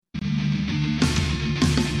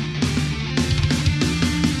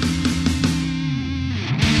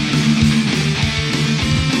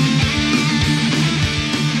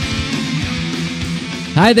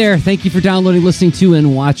Hi there. Thank you for downloading, listening to,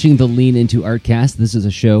 and watching the Lean Into Artcast. This is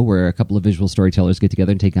a show where a couple of visual storytellers get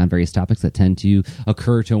together and take on various topics that tend to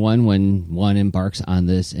occur to one when one embarks on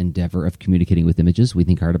this endeavor of communicating with images. We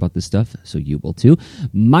think hard about this stuff, so you will too.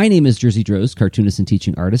 My name is Jersey Droz, cartoonist and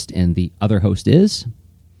teaching artist, and the other host is...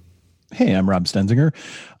 Hey, I'm Rob Stenzinger.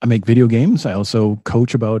 I make video games. I also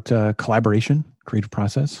coach about collaboration, creative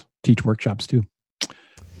process, teach workshops too.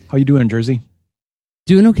 How you doing, Jersey?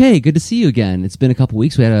 Doing okay. Good to see you again. It's been a couple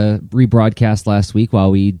weeks. We had a rebroadcast last week while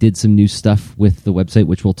we did some new stuff with the website,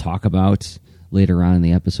 which we'll talk about later on in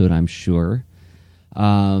the episode, I'm sure.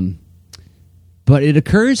 But it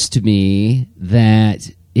occurs to me that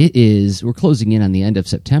we're closing in on the end of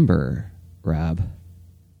September, Rob.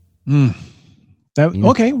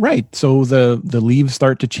 Okay, right. So the leaves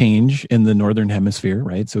start to change in the Northern Hemisphere,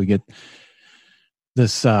 right? So we get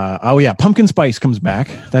this, pumpkin spice comes back.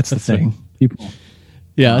 That's the thing. People...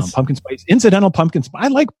 Yes. Pumpkin spice, incidental pumpkin spice. I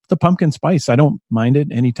like the pumpkin spice. I don't mind it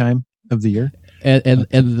any time of the year. And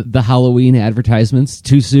the Halloween advertisements,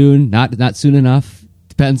 too soon, not soon enough.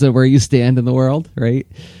 Depends on where you stand in the world, right?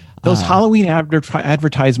 Those Halloween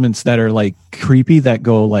advertisements that are like creepy, that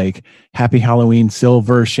go like Happy Halloween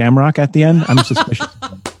Silver Shamrock at the end. I'm suspicious.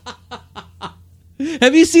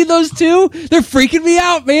 Have you seen those too? They're freaking me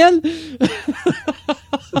out, man.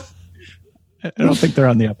 I don't think they're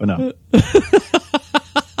on the up and up.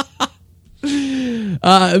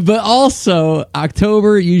 But also,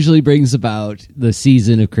 October usually brings about the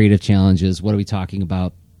season of creative challenges. What are we talking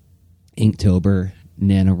about? Inktober,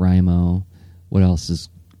 NaNoWriMo. What else is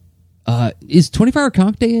 24-Hour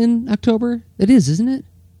Comic Day in October? It is, isn't it?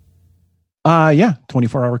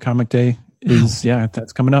 24-Hour Comic Day is,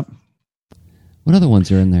 that's coming up. What other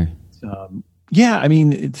ones are in there? I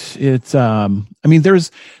mean,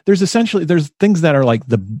 there's essentially, there's things that are like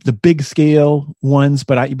the big scale ones,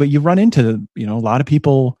 but you run into, a lot of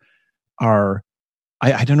people are,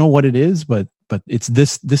 I don't know what it is, but it's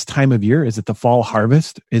this time of year. Is it the fall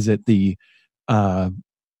harvest? Is it the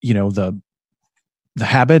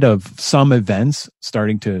habit of some events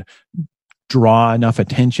starting to draw enough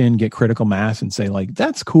attention, get critical mass, and say like,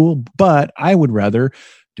 that's cool, but I would rather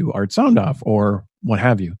do Art Sound Off or what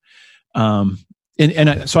have you. So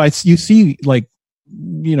you see like,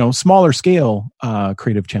 smaller scale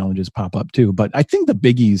creative challenges pop up too. But I think the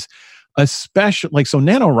biggies, especially like, so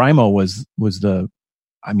NaNoWriMo was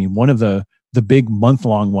one of the big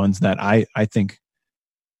month-long ones that I think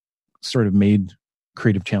sort of made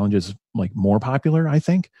creative challenges like more popular, I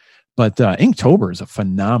think. But Inktober is a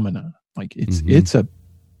phenomenon. Like it's a,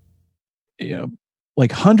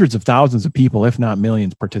 like hundreds of thousands of people, if not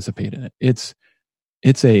millions, participate in it. It's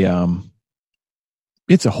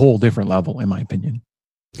a whole different level, in my opinion.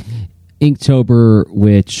 Inktober,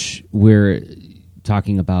 which we're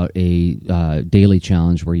talking about a daily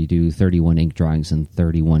challenge where you do 31 ink drawings in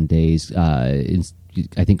 31 days. I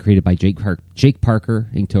think created by Jake Parker,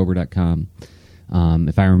 Inktober.com.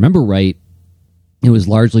 If I remember right, it was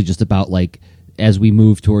largely just about like, as we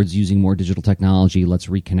move towards using more digital technology, let's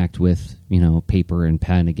reconnect with, paper and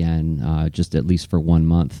pen again, just at least for 1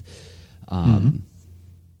 month.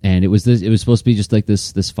 And it was supposed to be just like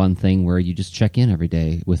this fun thing where you just check in every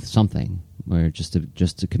day with something, where just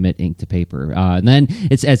to commit ink to paper. And then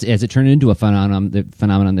it's as it turned into a phenomenon,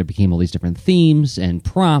 there became all these different themes and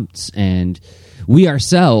prompts, and we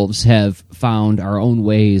ourselves have found our own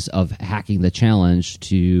ways of hacking the challenge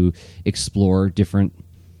to explore different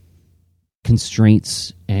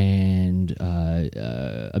constraints and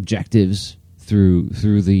objectives through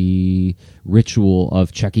the ritual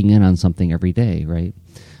of checking in on something every day, right?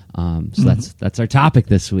 So that's our topic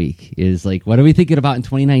this week, is like, what are we thinking about in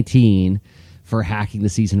 2019 for hacking the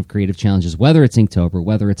season of creative challenges, whether it's Inktober,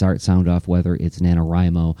 whether it's Art Sound Off, whether it's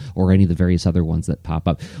NaNoWriMo, or any of the various other ones that pop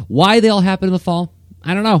up. Why they all happen in the fall,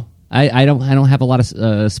 I don't know. I don't have a lot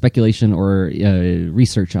of speculation or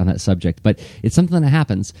research on that subject, but it's something that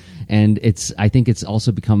happens, and I think it's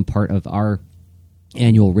also become part of our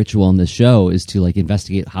annual ritual in this show, is to like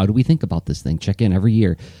investigate, how do we think about this thing, check in every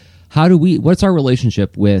year. What's our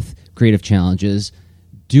relationship with creative challenges?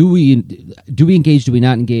 Do we engage? Do we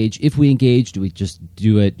not engage? If we engage, do we just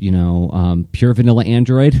do it, pure vanilla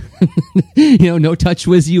Android, no touch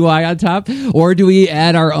whiz UI on top? Or do we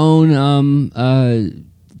add our own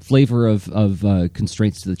flavor of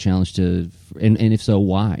constraints to the challenge and if so,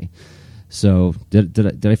 why? So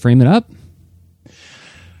did I frame it up?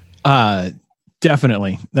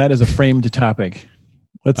 Definitely. That is a framed topic.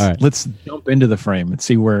 Let's jump into the frame and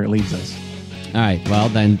see where it leads us. All right. Well,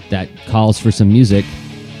 then that calls for some music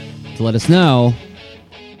to let us know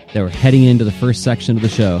that we're heading into the first section of the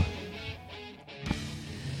show.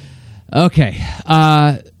 Okay.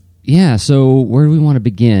 Yeah, so where do we want to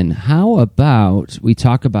begin? How about we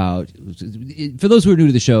talk about, for those who are new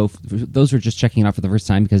to the show, for those who are just checking it out for the first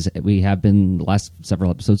time, because we have been the last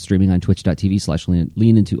several episodes streaming on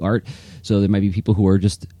twitch.tv/leanintoart. So there might be people who are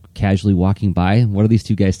just casually walking by. What are these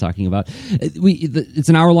two guys talking about? It's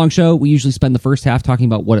an hour-long show. We usually spend the first half talking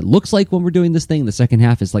about what it looks like when we're doing this thing. The second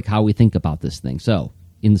half is like how we think about this thing. So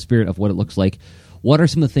in the spirit of what it looks like, what are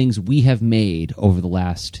some of the things we have made over the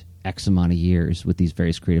last X amount of years with these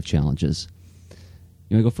various creative challenges?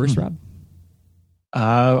 You want to go first, Rob?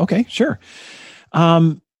 Okay, sure.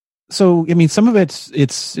 So, I mean, some of it's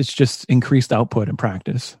just increased output and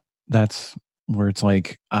practice. That's where it's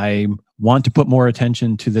like, I want to put more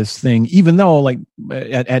attention to this thing, even though like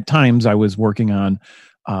at times I was working on,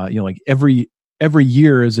 like every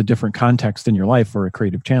year is a different context in your life for a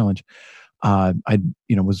creative challenge.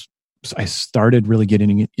 I started really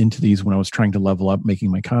getting into these when I was trying to level up making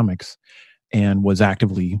my comics, and was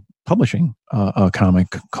actively publishing a comic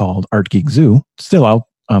called Art Geek Zoo, still out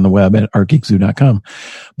on the web at artgeekzoo.com.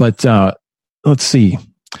 But let's see.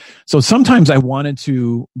 So sometimes I wanted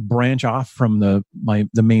to branch off from the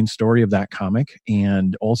main story of that comic,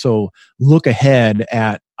 and also look ahead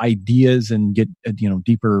at ideas and get a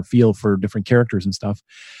deeper feel for different characters and stuff.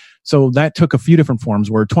 So that took a few different forms.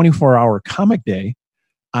 Where 24-hour comic day,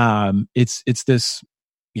 it's this,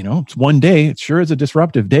 it's one day. It sure is a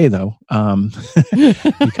disruptive day though.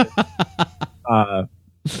 Because,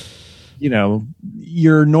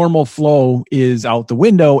 your normal flow is out the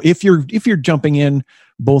window if you're jumping in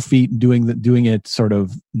both feet and doing it sort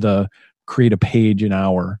of the create a page an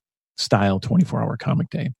hour style 24-hour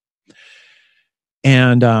comic day.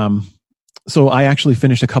 And so I actually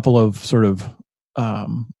finished a couple of sort of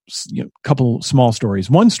couple small stories.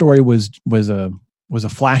 One story was a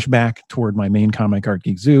flashback toward my main comic, Art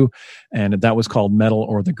Geek Zoo, and that was called Metal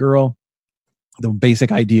or the Girl. The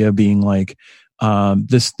basic idea being like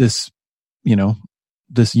this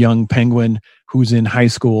young penguin who's in high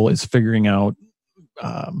school is figuring out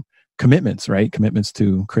commitments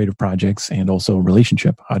to creative projects and also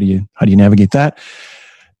relationship. How do you navigate that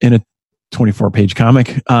in a 24-page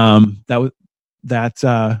comic?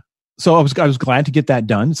 So I was glad to get that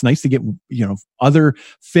done. It's nice to get, other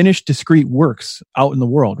finished discrete works out in the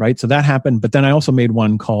world, right? So that happened. But then I also made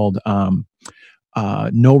one called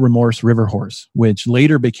No Remorse River Horse, which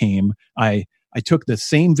later became, I took the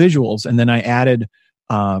same visuals and then I added,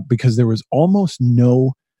 because there was almost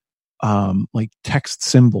no like text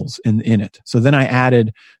symbols in it. So then I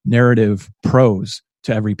added narrative prose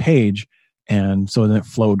to every page. And so then it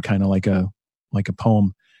flowed kind of like a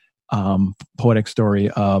poem. Poetic story,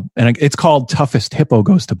 and it's called Toughest Hippo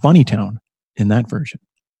Goes to Bunnytown in that version.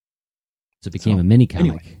 So it became a mini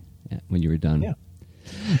comic when you were done. Yeah.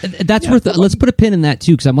 That's worth. Let's put a pin in that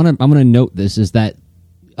too, because I'm gonna note this is that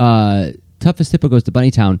Toughest Hippo Goes to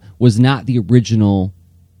Bunnytown was not the original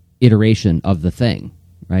iteration of the thing,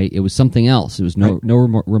 right? It was something else. It was No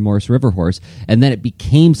Remorse River Horse, and then it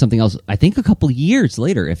became something else. I think a couple years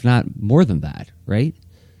later, if not more than that, right?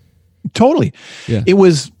 Totally. Yeah. It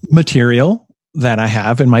was material that I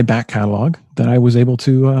have in my back catalog that I was able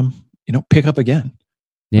to, pick up again.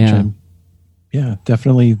 Yeah.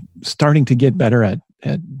 Definitely starting to get better at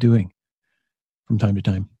doing from time to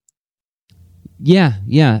time. Yeah.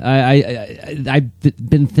 I've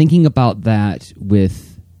been thinking about that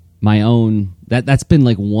with my own, that's been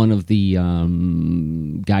like one of the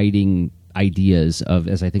guiding ideas of,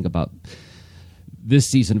 as I think about this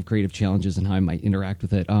season of Creative Challenges and how I might interact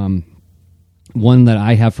with it. One that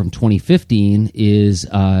I have from 2015 is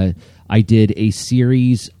I did a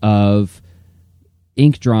series of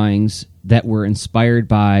ink drawings that were inspired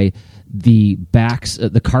by the backs,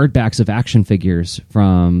 the card backs of action figures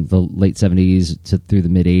from the late 70s through the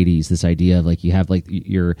mid 80s. This idea of like you have like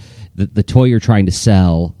the toy you're trying to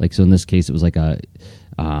sell. Like, so in this case, it was like a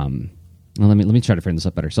well, let me try to frame this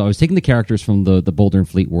up better. So I was taking the characters from the Boulder and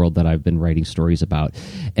Fleet world that I've been writing stories about,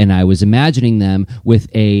 and I was imagining them with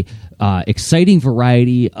a exciting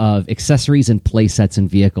variety of accessories and play sets and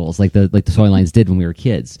vehicles, like the toy lines did when we were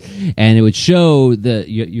kids. And it would show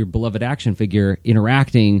your beloved action figure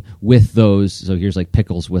interacting with those. So here's like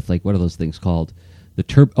Pickles with like, what are those things called? The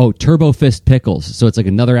Turbo Fist Pickles. So it's like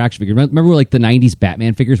another action figure. Remember like the 90s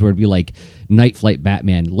Batman figures where it'd be like Night Flight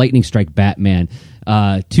Batman, Lightning Strike Batman,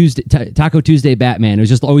 Taco Tuesday Batman. It was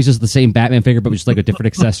just always just the same Batman figure, but with just like a different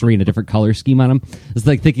accessory and a different color scheme on them. It's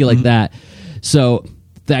like thinking like that. So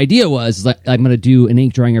the idea was that I'm going to do an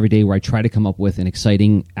ink drawing every day where I try to come up with an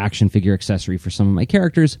exciting action figure accessory for some of my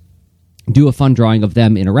characters. do a fun drawing of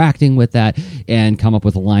them interacting with that and come up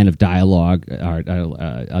with a line of dialogue or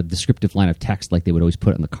a descriptive line of text like they would always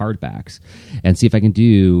put on the card backs, and see if I can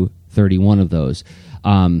do 31 of those.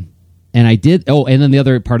 And I did. Oh, and then the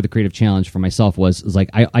other part of the creative challenge for myself was like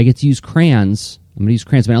I get to use crayons. I'm going to use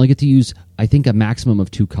crayons, but I only get to use, I think, a maximum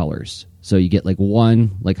of 2 colors. So you get like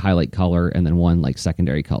one like highlight color and then one like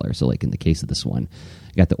secondary color. So like in the case of this one,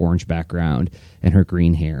 you got the orange background and her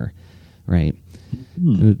green hair, right?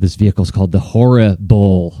 This vehicle is called the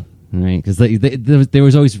Horrible, right? Because there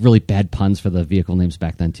was always really bad puns for the vehicle names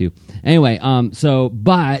back then too. Anyway,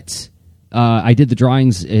 but I did the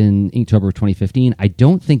drawings in Inktober of 2015. I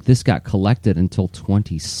don't think this got collected until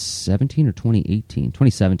 2017 or 2018.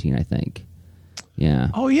 2017, I think. Yeah.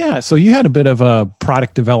 Oh, yeah. So you had a bit of a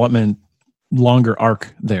product development longer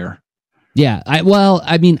arc there. Yeah. I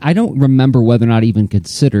don't remember whether or not I even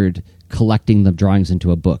considered collecting the drawings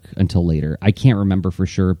into a book until later. I can't remember for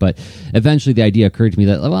sure, but eventually the idea occurred to me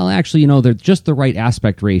that, well, actually, they're just the right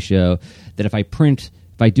aspect ratio, that if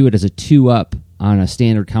I do it as a 2-up on a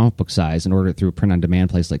standard comic book size and order it through a print-on-demand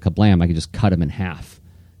place like Kablam, I can just cut them in half.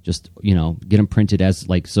 Just, get them printed as,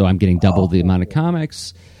 like, so I'm getting double the amount of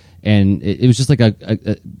comics. And it was just like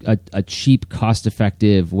a cheap,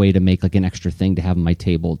 cost-effective way to make like an extra thing to have on my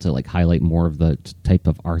table to like highlight more of the type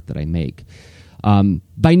of art that I make.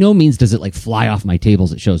 By no means does it like fly off my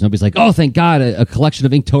tables at shows. Nobody's like, oh, thank God, a collection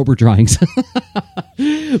of Inktober drawings.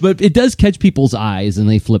 But it does catch people's eyes, and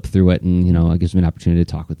they flip through it, and it gives me an opportunity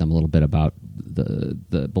to talk with them a little bit about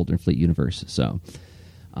the Boulder and Fleet universe. So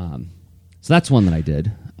that's one that I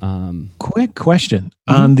did. Quick question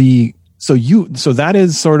on the. So that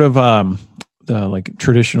is sort of the like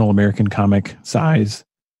traditional American comic size,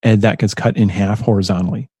 and that gets cut in half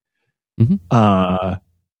horizontally. Mm-hmm.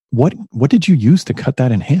 What did you use to cut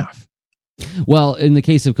that in half? Well, in the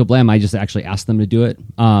case of Kablam, I just actually asked them to do it.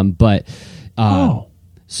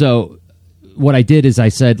 So what I did is I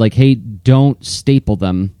said, like, hey, don't staple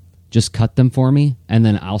them, just cut them for me, and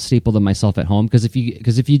then I'll staple them myself at home. Because if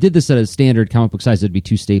you did this at a standard comic book size, it'd be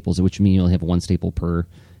 2 staples, which would mean you only have 1 staple per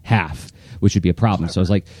half, which would be a problem. So I was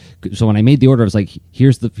like, so when I made the order, I was like,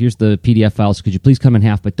 here's the PDF files. Could you please cut them in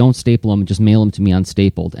half, but don't staple them and just mail them to me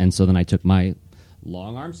unstapled. And so then I took my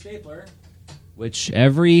long arm stapler, which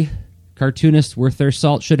every cartoonist worth their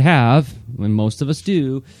salt should have, when most of us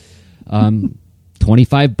do.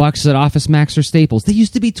 $25 at Office Max or Staples. They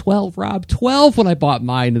used to be 12, Rob. 12 when I bought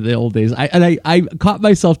mine in the old days. I caught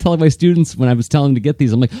myself telling my students when I was telling them to get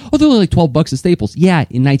these, I'm like, oh, they're only like $12 at Staples. Yeah,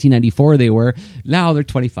 in 1994 they were. Now they're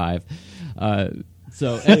 25.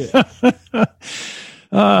 So anyway.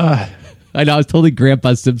 I know, I was totally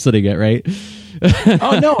Grandpa Simpsoning it, right?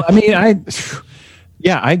 Oh no, I mean,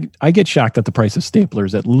 I get shocked at the price of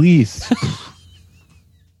staplers at least.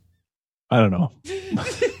 I don't know.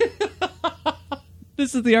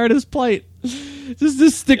 This is the artist's plight. Just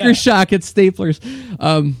this sticker shock at staplers.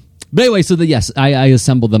 But anyway, so yes, I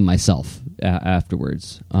assembled them myself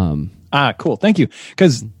afterwards. Cool. Thank you.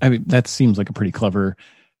 Because I mean, that seems like a pretty clever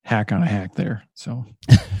hack on a hack there. So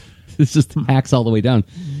it's just hacks all the way down.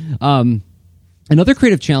 Another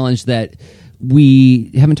creative challenge that we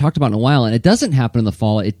haven't talked about in a while, and it doesn't happen in the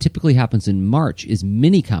fall, it typically happens in March, is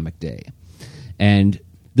Mini Comic Day. And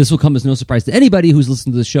this will come as no surprise to anybody who's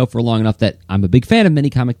listened to the show for long enough that I'm a big fan of Mini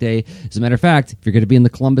Comic Day. As a matter of fact, if you're going to be in the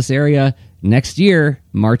Columbus area next year,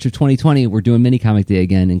 March of 2020, we're doing Mini Comic Day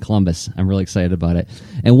again in Columbus. I'm really excited about it.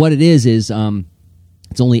 And what it is it's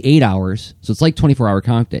only 8 hours. So it's like 24-hour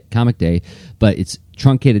comic day, but it's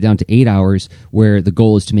truncated down to 8 hours, where the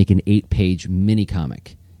goal is to make an 8-page mini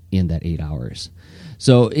comic in that 8 hours.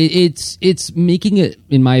 So it's making it,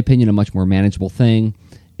 in my opinion, a much more manageable thing.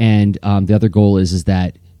 And the other goal is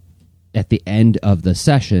that at the end of the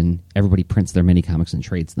session, everybody prints their mini comics and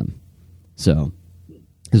trades them. So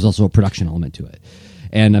there's also a production element to it.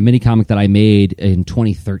 And a mini comic that I made in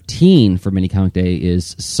 2013 for Mini Comic Day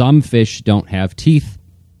is Some Fish Don't Have Teeth,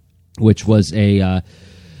 which was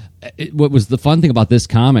what was the fun thing about this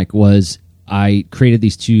comic was I created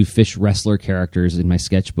these 2 fish wrestler characters in my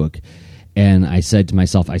sketchbook. And I said to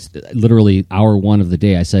myself, literally hour 1 of the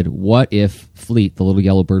day, I said, what if Fleet, the little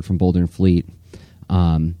yellow bird from Boulder and Fleet,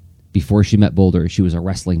 before she met Boulder, she was a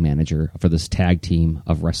wrestling manager for this tag team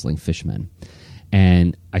of wrestling fishmen.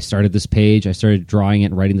 And I started this page, I started drawing it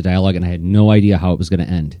and writing the dialogue, and I had no idea how it was going to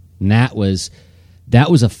end. And that was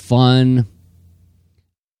a fun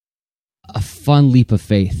leap of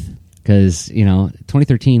faith, because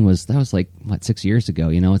 2013 was like 6 years ago.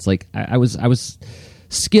 It's like I was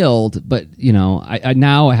skilled, but I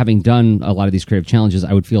now, having done a lot of these creative challenges,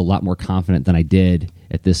 I would feel a lot more confident than I did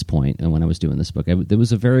at this point. And when I was doing this book, it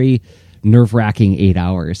was a very nerve-wracking 8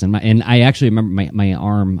 hours. And I actually remember my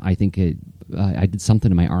arm. I think I did something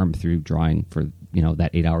to my arm through drawing for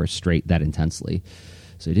that 8 hours straight that intensely.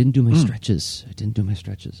 So I didn't do my stretches.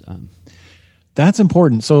 That's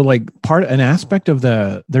important. So like an aspect of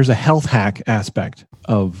there's a health hack aspect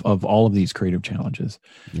of all of these creative challenges.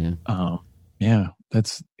 Yeah. Yeah.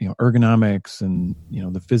 That's, ergonomics and,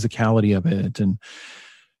 the physicality of it. And,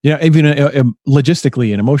 even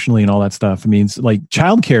logistically and emotionally and all that stuff. I mean, like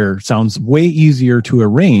childcare sounds way easier to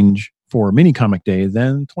arrange for mini comic day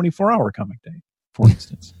than 24-hour comic day, for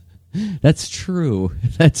instance. That's true.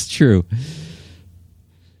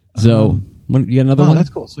 So, you got another one? That's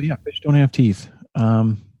cool. So yeah, fish don't have teeth.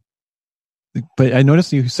 But I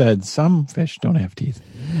noticed you said some fish don't have teeth.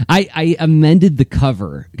 I amended the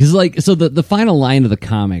cover because, the final line of the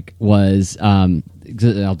comic was, I'll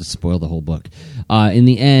just spoil the whole book. In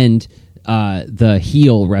the end, the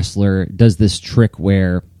heel wrestler does this trick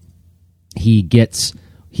where he gets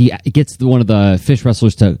one of the fish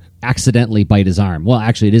wrestlers to accidentally bite his arm. Well,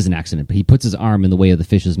 actually, it is an accident, but he puts his arm in the way of the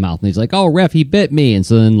fish's mouth, and he's like, "Oh, ref, he bit me!" And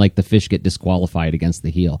so then, the fish get disqualified against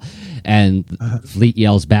the heel, and Fleet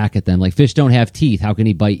yells back at them, like, "Fish don't have teeth. How can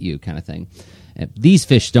he bite you?" kind of thing. And these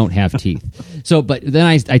fish don't have teeth. So, but then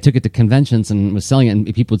I took it to conventions and was selling it, and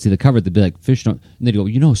people would see the cover, they'd be like, "Fish don't." And they'd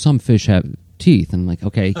go, some fish have teeth. And I'm like,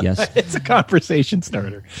 okay, yes. It's a conversation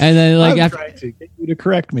starter. And then I'm trying to get you to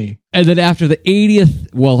correct me. And then after the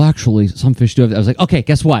 80th, well, actually, some fish do have. I was like, okay,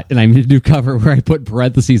 guess what? And I made a new cover where I put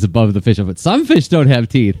parentheses above the fish. I put, some fish don't have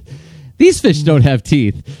teeth. These fish don't have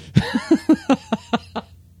teeth.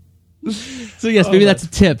 So yes, maybe that's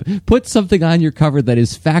a tip. Put something on your cover that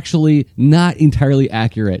is factually not entirely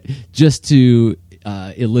accurate, just to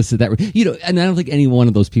elicit that. And I don't think any one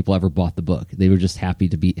of those people ever bought the book. They were just happy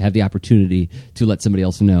to have the opportunity to let somebody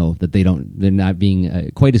else know that they're not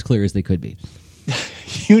being quite as clear as they could be.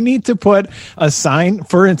 You need to put a sign,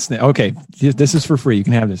 for instance. Okay, this is for free. You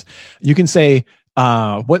can have this. You can say,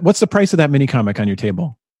 what's the price of that mini comic on your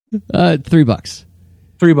table? $3.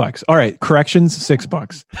 $3. All right. Corrections,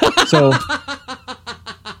 $6. So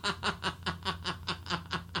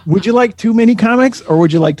would you like 2 mini comics or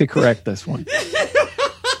would you like to correct this one?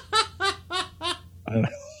 I don't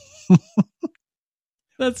know.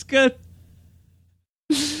 That's good.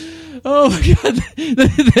 Oh my god,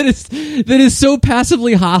 that is so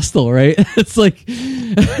passively hostile, right? It's like,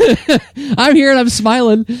 I'm here and I'm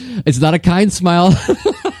smiling. It's not a kind smile.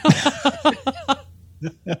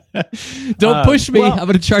 Don't push me. I'm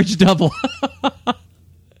going to charge double.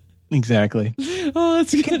 Exactly. Oh,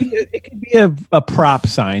 that's good. It could be a prop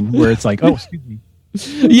sign where it's like, oh, excuse me.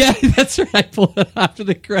 Yeah, that's right. I pull it after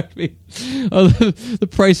they correct me. Oh, the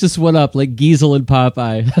price just went up like Giesel and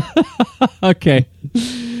Popeye. Okay.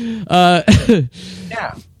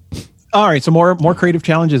 Yeah. All right. So more creative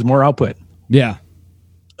challenges, more output. Yeah.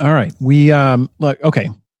 All right. We look. Okay.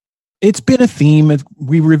 It's been a theme.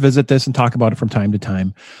 We revisit this and talk about it from time to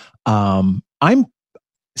time. I'm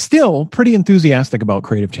still pretty enthusiastic about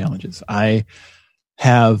creative challenges. I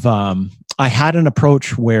have. I had an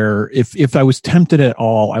approach where if I was tempted at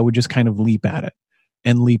all, I would just kind of leap at it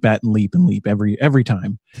and leap every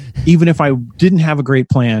time, even if I didn't have a great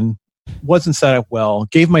plan, wasn't set up well,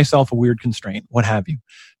 gave myself a weird constraint, what have you,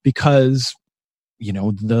 because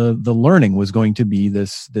the learning was going to be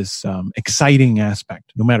this exciting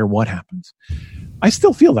aspect, no matter what happens. I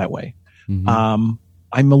still feel that way. Mm-hmm.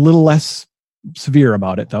 I'm a little less severe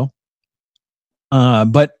about it though.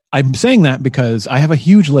 But I'm saying that because I have a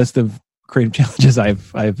huge list of creative challenges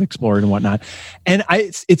I've explored and whatnot. And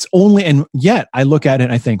it's only, and yet I look at it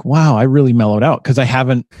and I think, wow, I really mellowed out because I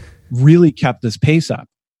haven't really kept this pace up.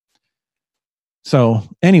 So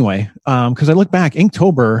anyway, because I look back,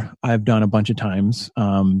 Inktober I've done a bunch of times.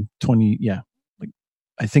 I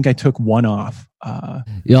think I took one off.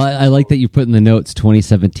 I like that you put in the notes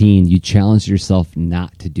 2017. You challenged yourself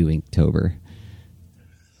not to do Inktober,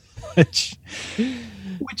 which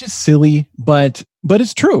is silly, but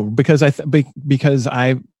it's true because I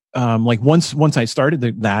once I started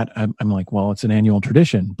that I'm like, well, it's an annual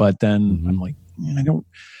tradition, but then mm-hmm. I'm like,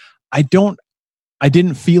 I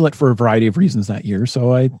didn't feel it for a variety of reasons that year,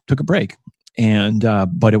 so I took a break. And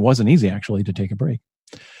but it wasn't easy actually to take a break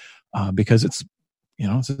because it's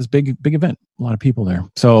this big event, a lot of people there.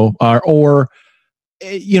 So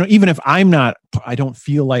even if I don't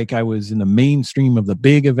feel like I was in the mainstream of the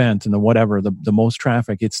big event and the whatever, the most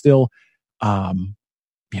traffic, it's still,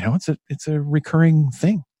 it's a recurring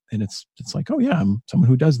thing. And it's like, oh yeah, I'm someone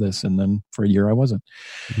who does this. And then for a year I wasn't.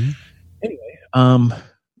 Mm-hmm. Anyway,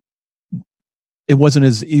 it wasn't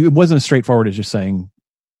as straightforward as just saying,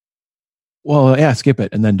 Well, yeah, skip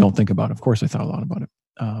it and then don't think about it. Of course, I thought a lot about it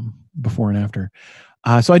before and after.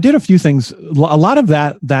 So I did a few things. A lot of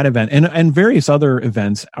that event and various other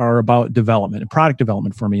events are about development and product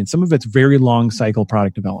development for me. And some of it's very long cycle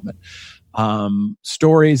product development.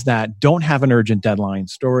 Stories that don't have an urgent deadline,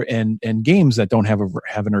 and games that don't have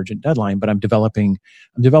an urgent deadline, but I'm developing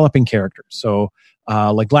characters. So,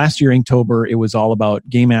 like last year, Inktober, it was all about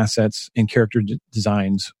game assets and character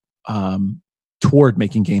designs, toward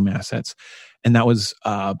making game assets. And that was,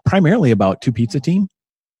 primarily about Two Pizza Team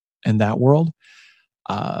and that world.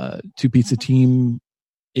 Two Pizza Team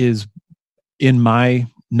is in my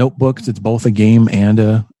notebooks. It's both a game and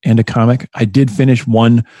a comic. I did finish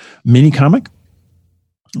one mini comic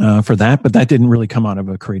for that, but that didn't really come out of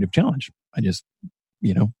a creative challenge. I just,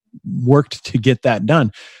 worked to get that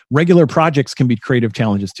done. Regular projects can be creative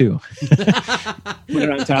challenges too. Put it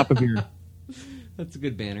on top of your. That's a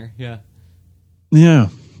good banner. Yeah. Yeah.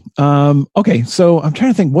 Okay. So I'm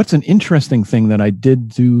trying to think what's an interesting thing that I did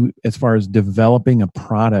do as far as developing a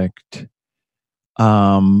product.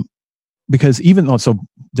 Because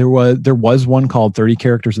there was one called 30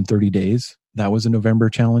 Characters in 30 Days. That was a November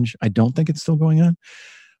challenge. I don't think it's still going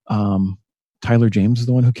on. Tyler James is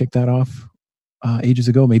the one who kicked that off ages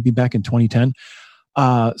ago, maybe back in 2010.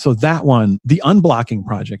 So that one, the Unblocking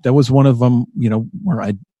Project, that was one of them, where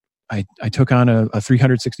I took on a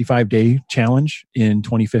 365-day challenge in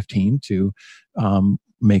 2015 to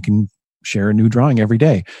make and share a new drawing every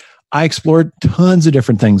day. I explored tons of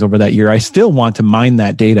different things over that year. I still want to mine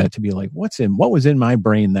that data to be like, what was in my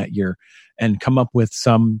brain that year, and come up with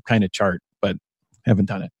some kind of chart, but haven't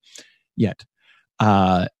done it yet.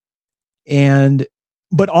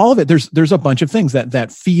 But all of it, there's a bunch of things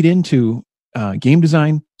that feed into game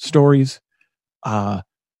design, stories,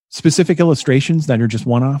 specific illustrations that are just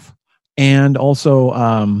one-off, and also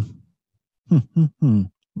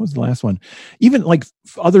what was the last one? Even like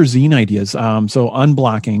other zine ideas. So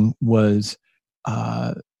Unblocking was,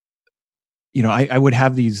 I would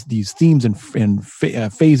have these themes and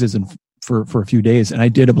phases for a few days, and I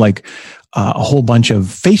did like a whole bunch of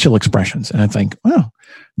facial expressions, and I think, wow,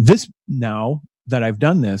 this now that I've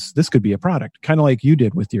done this could be a product, kind of like you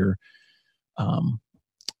did with your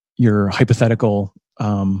hypothetical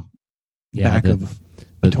back of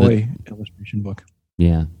a toy illustration book.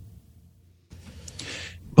 Yeah.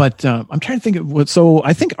 But I'm trying to think of what. So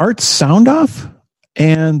I think Art Sound Off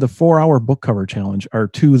and the 4-hour book cover challenge are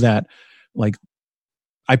two that, like,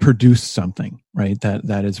 I produced something, right?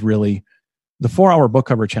 That is really the 4-hour book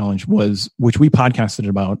cover challenge which we podcasted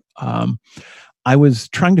about. I was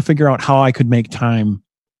trying to figure out how I could make time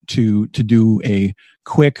to do a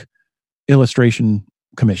quick illustration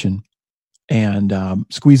commission and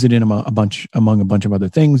squeeze it in among a bunch of other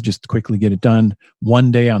things, just to quickly get it done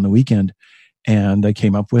one day on the weekend. And I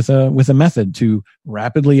came up with a method to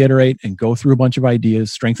rapidly iterate and go through a bunch of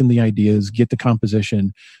ideas, strengthen the ideas, get the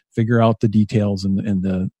composition, figure out the details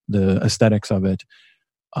and the aesthetics of it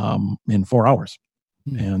in 4 hours.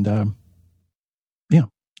 And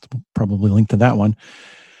probably link to that one.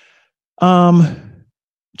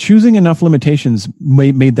 Choosing enough limitations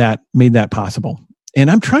made that possible.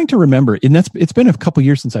 And I'm trying to remember, and it's been a couple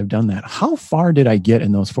years since I've done that. How far did I get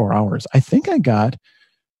in those 4 hours? I think I got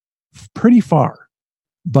pretty far,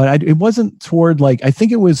 but it wasn't toward, like, I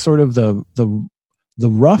think it was sort of the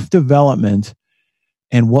rough development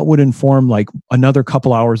and what would inform like another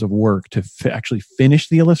couple hours of work to actually finish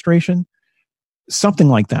the illustration. Something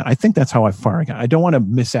like that. I think that's how far I got. I don't want to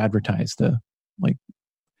misadvertise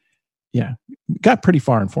got pretty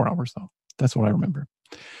far in 4 hours though. That's what I remember.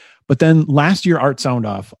 But then last year, Art Sound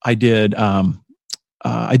Off, I did a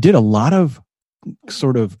lot of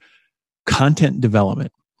sort of content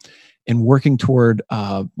development and working toward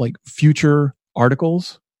like future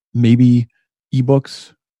articles, maybe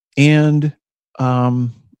ebooks and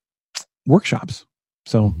workshops.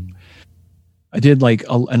 So I did like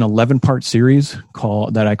an 11-part series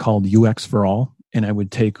that I called UX for All. And I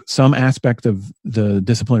would take some aspect of the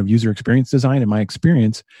discipline of user experience design and my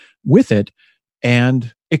experience with it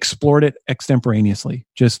and explored it extemporaneously,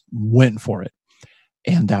 just went for it.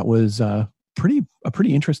 And that was a pretty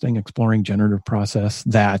interesting exploring generative process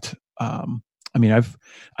that, I've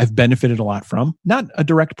benefited a lot from. Not a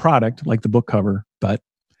direct product like the book cover, but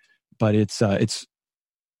it's a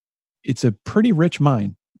pretty rich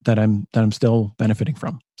mind that I'm still benefiting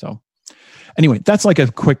from. So anyway, that's like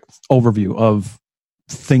a quick overview of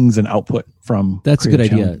things and output from. That's a good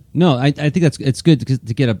idea. Challenge. No, I think it's good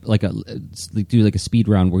to get do a speed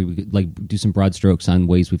round where we could like do some broad strokes on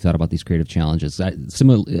ways we've thought about these creative challenges.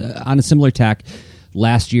 On a similar tack,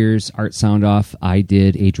 last year's Art Sound Off, I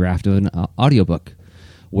did a draft of an audiobook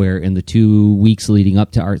where in the 2 weeks leading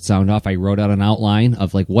up to Art Sound Off, I wrote out an outline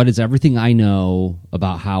of like, what is everything I know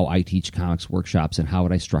about how I teach comics workshops and how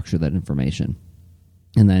would I structure that information?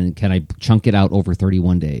 And then can I chunk it out over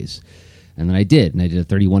 31 days? And then I did. And I did a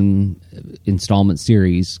 31 installment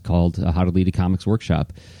series called How to Lead a Comics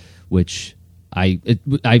Workshop, which I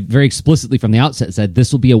very explicitly from the outset said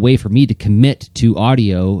this will be a way for me to commit to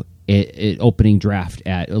audio opening draft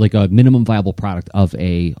at like a minimum viable product of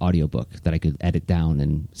a audiobook that I could edit down,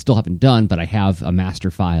 and still haven't done, but I have a master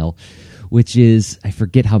file, which is, I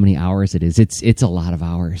forget how many hours it is. It's a lot of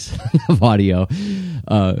hours of audio.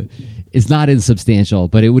 It's not insubstantial,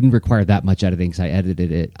 but it wouldn't require that much editing because I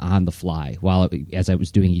edited it on the fly as I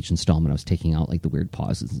was doing each installment. I was taking out like the weird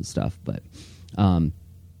pauses and stuff. But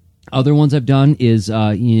other ones I've done is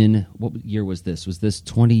in, what year was this? Was this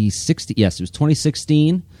 2016? Yes, it was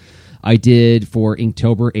 2016. I did for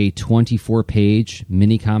Inktober a 24-page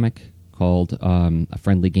mini comic called A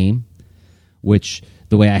Friendly Game, which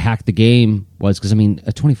the way I hacked the game was, because I mean,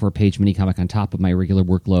 a 24-page mini comic on top of my regular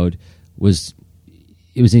workload was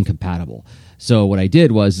incompatible. So what I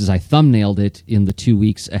did was I thumbnailed it in the 2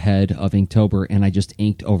 weeks ahead of Inktober, and I just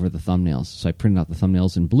inked over the thumbnails. So I printed out the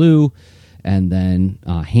thumbnails in blue, and then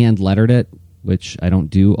hand lettered it, which I don't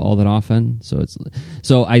do all that often. So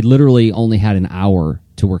I literally only had an hour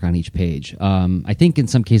to work on each page. I think in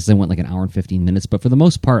some cases I went like an hour and 15 minutes, but for the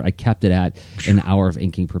most part I kept it at an hour of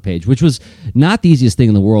inking per page, which was not the easiest thing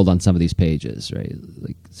in the world on some of these pages, right?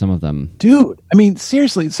 Like some of them. Dude, I mean,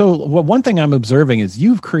 seriously. So one thing I'm observing is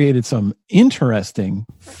you've created some interesting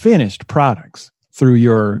finished products through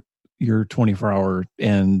your 24-hour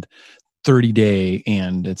and 30-day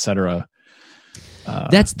and et cetera.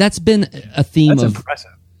 That's been a theme that's of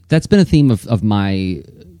impressive. That's been a theme of my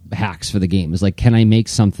hacks for the game, is like, can I make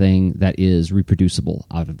something that is reproducible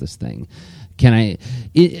out of this thing?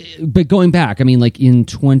 But going back, I mean, like in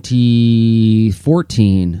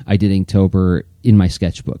 2014 I did Inktober in my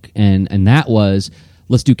sketchbook, and that was,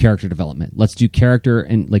 let's do character development, let's do character,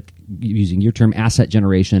 and like using your term, asset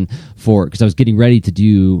generation, because I was getting ready to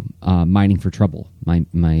do Mining for Trouble,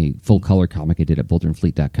 my full color comic I did at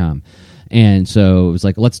boulderandfleet.com. And so it was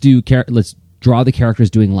like, let's draw the characters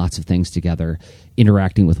doing lots of things together,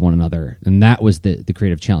 interacting with one another. And that was the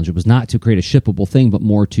creative challenge. It was not to create a shippable thing, but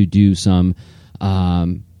more to do some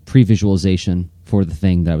pre-visualization for the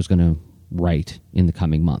thing that I was going to write in the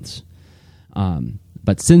coming months.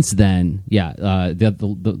 But since then,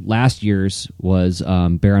 the last year's was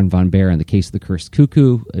Baron von Bear and the Case of the Cursed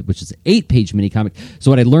Cuckoo, which is an 8-page mini comic. So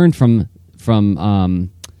what I learned from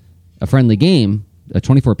A Friendly Game, a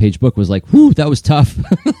 24-page book, was like, whew, that was tough.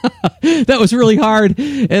 That was really hard,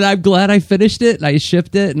 and I'm glad I finished it. I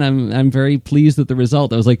shipped it, and I'm very pleased with the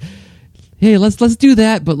result. I was like, hey, let's do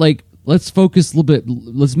that, but like, let's focus a little bit.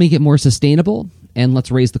 Let's make it more sustainable, and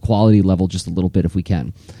let's raise the quality level just a little bit if we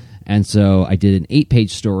can. And so I did an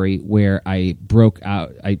 8-page story where I broke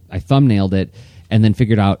out, I thumbnailed it, and then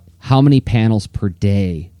figured out how many panels per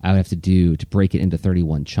day I would have to do to break it into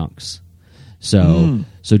 31 chunks. So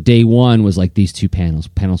day 1 was like these 2 panels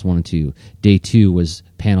 1 and 2. Day 2 was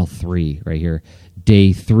panel 3 right here.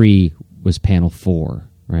 Day 3 was panel 4,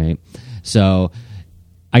 right? So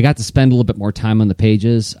I got to spend a little bit more time on the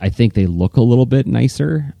pages. I think they look a little bit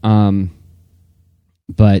nicer.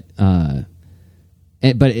 But at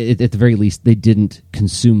the very least, they didn't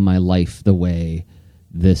consume my life the way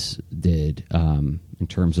this did, in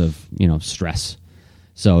terms of, stress.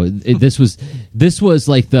 So this was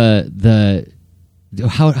like the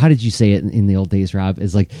how did you say it in the old days, Rob?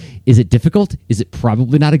 Is like, is it difficult? Is it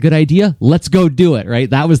probably not a good idea? Let's go do it, right?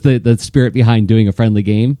 That was the spirit behind doing A Friendly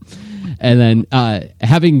Game. And then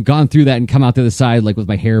having gone through that and come out the other side, like with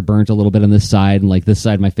my hair burnt a little bit on this side, and like this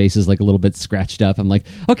side of my face is like a little bit scratched up, I'm like,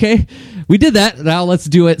 okay, we did that. Now let's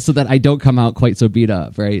do it so that I don't come out quite so beat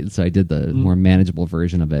up, right? So I did the more manageable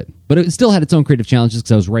version of it. But it still had its own creative challenges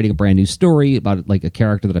because I was writing a brand new story about like a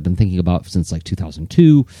character that I've been thinking about since like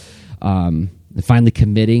 2002. Finally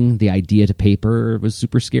committing the idea to paper was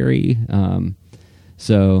super scary.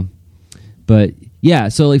 But yeah,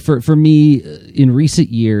 so like for me, in recent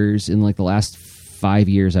years, in like the last 5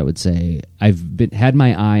 years, I would say, I've had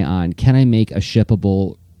my eye on, can I make a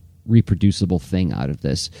shippable, reproducible thing out of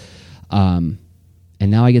this? And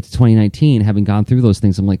now I get to 2019, having gone through those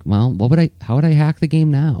things, I'm like, well, how would I hack the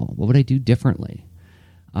game now? What would I do differently?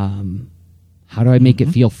 How do I make it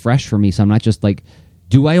feel fresh for me? So I'm not just like,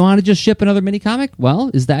 do I want to just ship another mini comic?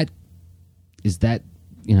 Well, is that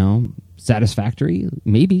satisfactory?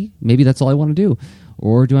 Maybe that's all I want to do.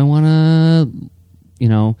 Or do I want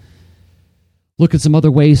to, look at some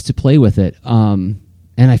other ways to play with it?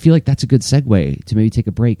 And I feel like that's a good segue to maybe take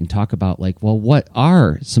a break and talk about like, well, what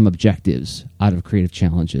are some objectives out of creative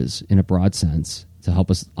challenges in a broad sense to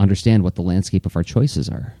help us understand what the landscape of our choices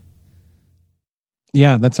are?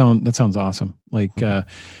 Yeah, that sounds awesome. Like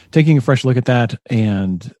taking a fresh look at that,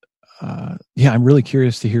 and I'm really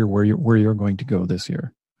curious to hear where you're going to go this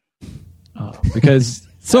year, because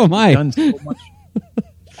so am I. Done so much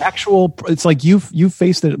it's like you've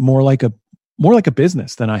faced it more like a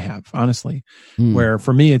business than I have, honestly. Where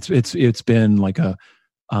for me, it's been like a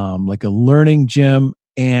learning gym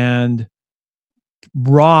and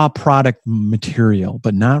raw product material,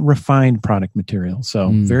 but not refined product material. So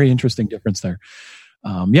very interesting difference there.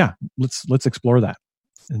 Let's explore that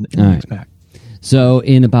in the next pack. So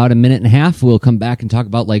in about a minute and a half, we'll come back and talk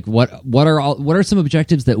about like what are some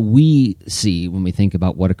objectives that we see when we think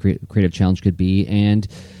about what a creative challenge could be, and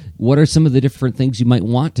what are some of the different things you might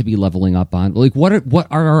want to be leveling up on? Like what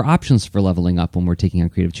are our options for leveling up when we're taking on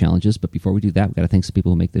creative challenges? But before we do that, we've got to thank some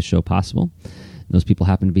people who make this show possible. And those people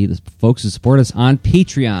happen to be the folks who support us on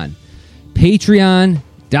Patreon.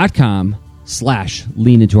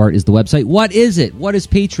 Patreon.com/Lean Into Art is the website. What is it? What is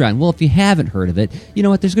Patreon? Well, if you haven't heard of it, you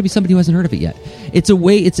know what? There's going to be somebody who hasn't heard of it yet. It's a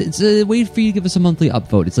way for you to give us a monthly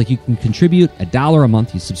upvote. It's like you can contribute $1 a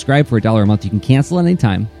month. You subscribe for $1 a month. You can cancel at any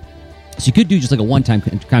time. So you could do just like a one-time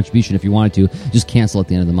contribution if you wanted to, just cancel at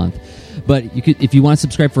the end of the month. But you could, if you want to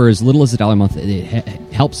subscribe for as little as $1 a month, it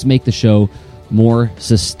helps make the show more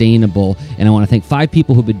sustainable. And I want to thank 5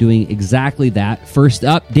 people who've been doing exactly that. First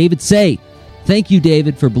up, David Say. Thank you,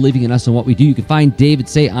 David, for believing in us and what we do. You can find David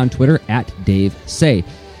Say on Twitter @DaveSay.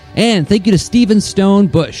 And thank you to Stephen Stone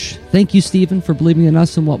Bush. Thank you, Stephen, for believing in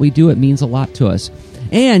us and what we do. It means a lot to us.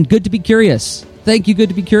 And Good to Be Curious. Thank you, Good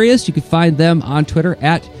to Be Curious. You can find them on Twitter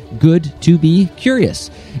 @GoodToBeCurious.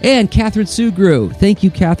 And Catherine Sugru. Thank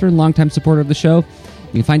you, Catherine, longtime supporter of the show.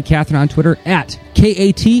 You can find Catherine on Twitter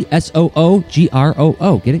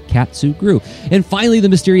 @KATSOOGROO. Get it? Cat Sugru. And finally, the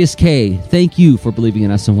mysterious K. Thank you for believing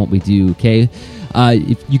in us and what we do, Kay.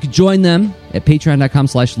 If you could join them at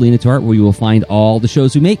patreon.com/Lean Into Art, where you will find all the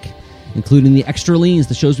shows we make, including the extra leans,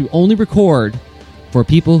 the shows we only record for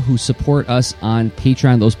people who support us on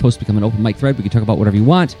Patreon. Those posts become an open mic thread. We can talk about whatever you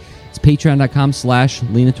want. It's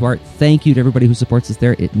patreon.com/Lean Into Art. Thank you to everybody who supports us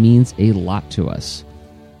there. It means a lot to us.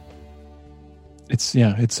 It's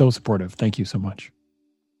so supportive. Thank you so much.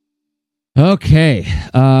 Okay.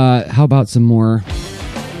 How about some more?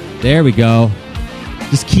 There we go.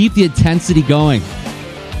 Just keep the intensity going.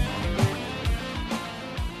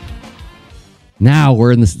 Now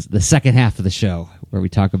we're in the second half of the show where we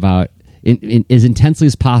talk about in as intensely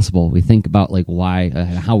as possible. We think about like why,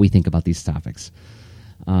 how we think about these topics.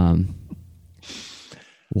 Why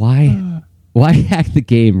hack the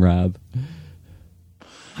game, Rob?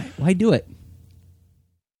 Why do it?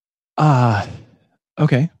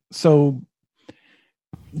 Okay. So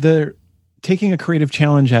they're taking a creative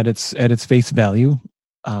challenge at its face value.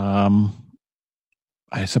 I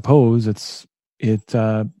suppose it's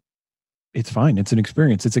fine. It's an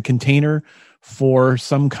experience. It's a container for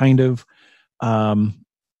some kind of, some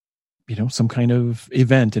kind of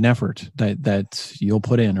event and effort that you'll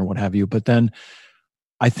put in or what have you. But then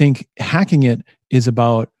I think hacking it is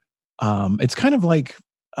about, it's kind of like,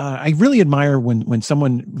 I really admire when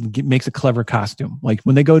someone makes a clever costume, like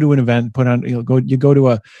when they go to an event, put on, you go to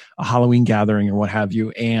a Halloween gathering or what have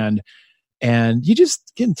you. And you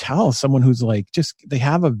just can tell someone who's like, they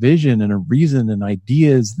have a vision and a reason and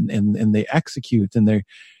ideas and they execute, and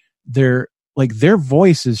they're like, their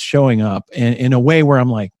voice is showing up in a way where I'm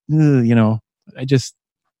like,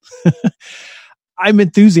 I'm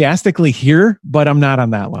enthusiastically here, but I'm not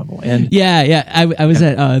on that level. And I was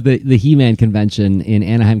at the He-Man convention in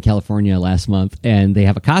Anaheim, California last month, and they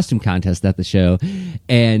have a costume contest at the show.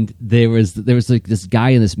 And there was like this guy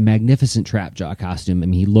in this magnificent Trapjaw costume. I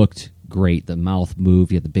mean, he looked great. The mouth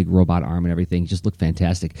moved. He had the big robot arm and everything. He just looked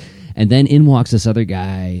fantastic. And then in walks this other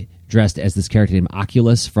guy dressed as this character named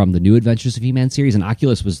Oculus from the New Adventures of He-Man series. And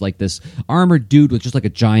Oculus was like this armored dude with just like a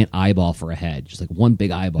giant eyeball for a head, just like one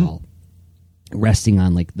big eyeball. Resting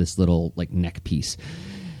on like this little like neck piece.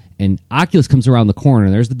 And Oculus comes around the corner.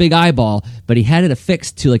 There's the big eyeball, but he had it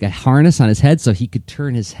affixed to like a harness on his head so he could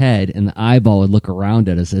turn his head and the eyeball would look around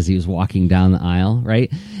at us as he was walking down the aisle, right?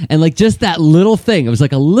 And like just that little thing, it was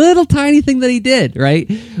like a little tiny thing that he did, right?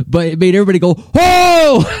 But it made everybody go,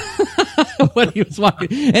 "Oh!" when he was walking.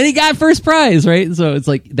 And he got first prize, right? So it's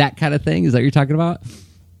like that kind of thing. Is that what you're talking about?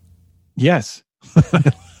 Yes.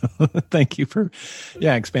 Thank you for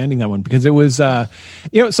expanding that one, because it was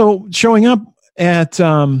so showing up at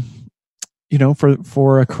for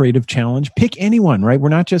a creative challenge, pick anyone, right? We're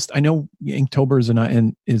not just, I know Inktober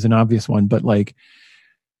is an obvious one, but like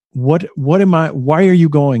why are you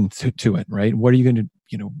going to it, right? What are you going to,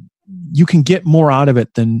 you can get more out of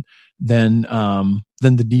it than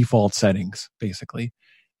the default settings, basically.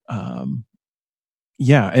 And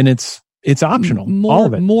it's optional. All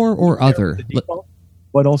of it, more or other, default,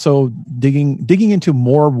 but also digging into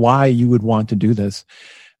more why you would want to do this,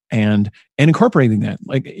 and incorporating that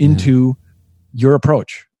like into your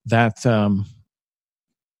approach. That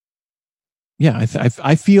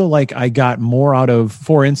I feel like I got more out of,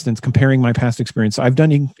 for instance, comparing my past experience. I've done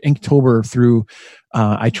Inktober through.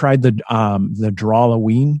 I tried the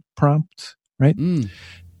Drawloween prompt, right?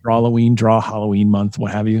 Drawloween, draw Halloween month,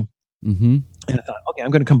 what have you. Mm-hmm. And I thought, okay,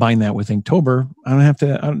 I'm going to combine that with Inktober. I don't have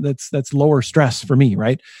to. That's lower stress for me,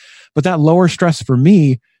 right? But that lower stress for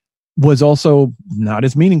me was also not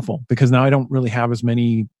as meaningful, because now I don't really have as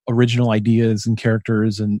many original ideas and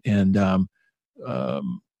characters and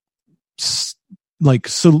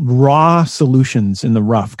raw solutions in the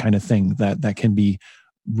rough kind of thing that can be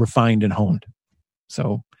refined and honed.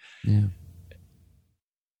 So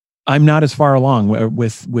I'm not as far along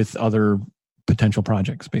with other potential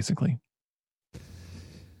projects, basically.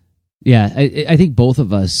 Yeah, I think both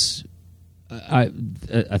of us, I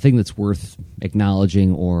think that's worth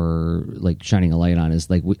acknowledging or like shining a light on is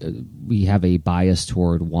like we have a bias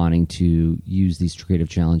toward wanting to use these creative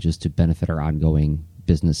challenges to benefit our ongoing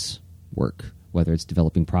business work, whether it's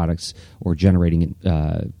developing products or generating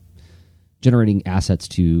assets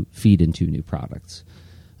to feed into new products.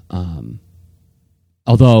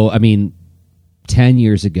 Although, I mean, 10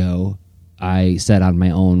 years ago, I set on my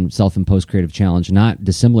own self-imposed creative challenge, not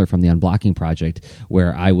dissimilar from the Unblocking Project,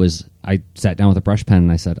 where I sat down with a brush pen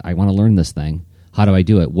and I said, I want to learn this thing. How do I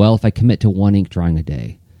do it? Well, if I commit to one ink drawing a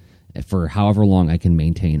day for however long I can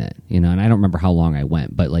maintain it, and I don't remember how long I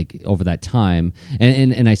went, but like over that time,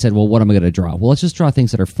 and I said, well, what am I going to draw? Well, let's just draw things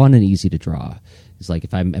that are fun and easy to draw. It's like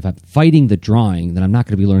if I'm fighting the drawing, then I'm not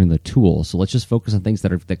going to be learning the tool. So let's just focus on things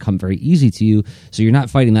that come very easy to you. So you're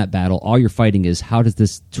not fighting that battle. All you're fighting is, how does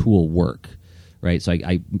this tool work, right? So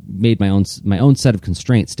I made my own set of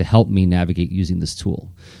constraints to help me navigate using this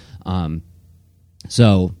tool.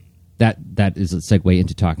 So that is a segue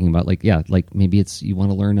into talking about like maybe it's you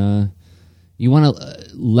want to learn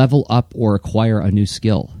level up or acquire a new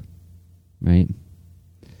skill, right?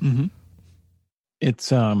 Mm-hmm.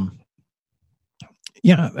 It's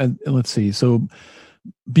let's see. So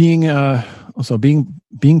being part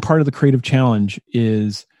of the creative challenge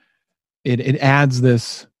is it adds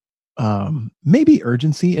this maybe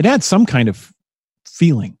urgency. It adds some kind of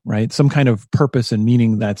feeling, right? Some kind of purpose and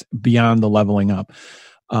meaning that's beyond the leveling up,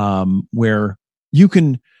 where you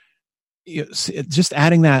can just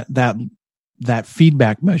adding that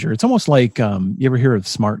feedback measure. It's almost like you ever hear of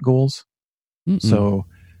SMART goals? Mm-mm. So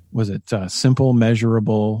was it simple,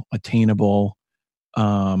 measurable, attainable?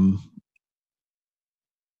 R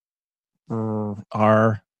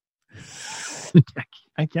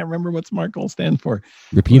I can't remember what SMART goals stand for.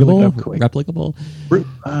 Repeatable, replicable,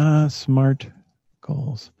 SMART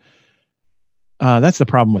goals. That's the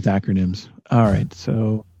problem with acronyms. All right,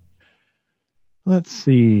 so let's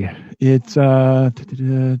see. It's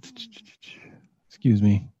excuse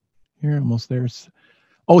me. Here, almost there.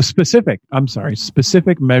 Specific. I'm sorry.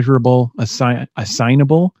 Specific, measurable,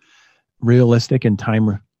 assignable, realistic, and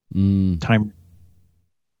time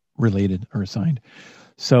related or assigned.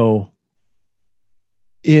 So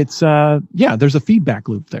it's there's a feedback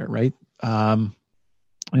loop there, right? And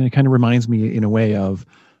it kind of reminds me in a way of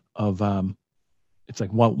it's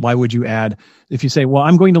like, why would you add, if you say, well,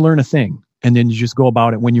 I'm going to learn a thing, and then you just go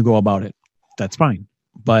about it when you go about it, that's fine.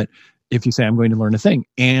 But if you say, I'm going to learn a thing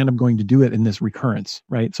and I'm going to do it in this recurrence,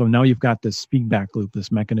 right? So now you've got this feedback loop,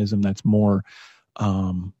 this mechanism that's more,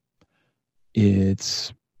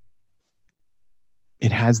 it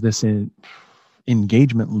has this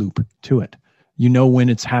engagement loop to it. You know when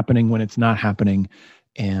it's happening, when it's not happening,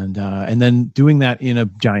 and then doing that in a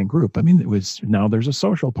giant group. I mean, now there's a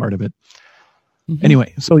social part of it. Mm-hmm.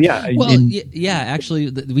 Anyway, so actually,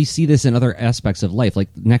 we see this in other aspects of life. Like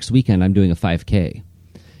next weekend, I'm doing a 5K.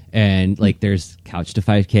 And like there's Couch to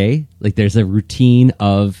 5K, like there's a routine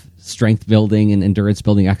of strength building and endurance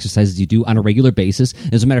building exercises you do on a regular basis.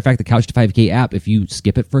 As a matter of fact, the Couch to 5K app, if you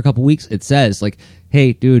skip it for a couple weeks, it says like,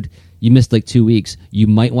 hey, dude, you missed like 2 weeks. You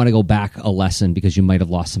might want to go back a lesson because you might have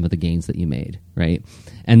lost some of the gains that you made, right?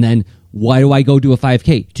 And then why do I go do a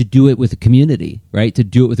 5K? To do it with a community, right? To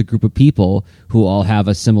do it with a group of people who all have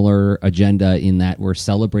a similar agenda in that we're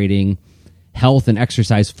celebrating health and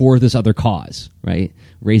exercise for this other cause, right?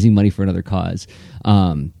 Raising money for another cause.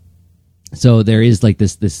 So there is like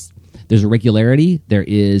this there's a regularity, there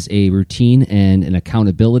is a routine and an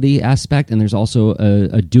accountability aspect, and there's also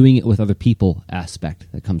a doing it with other people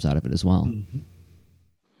aspect that comes out of it as well. Mm-hmm.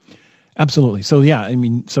 Absolutely. So yeah, I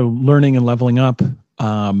mean, so learning and leveling up,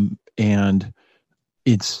 and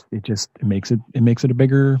it makes it a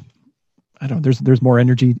bigger, I don't know, there's more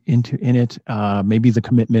energy in it. Maybe the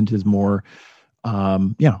commitment is more,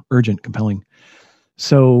 urgent, compelling.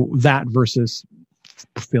 So that versus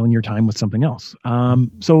filling your time with something else.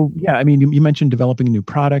 So yeah, I mean, you mentioned developing a new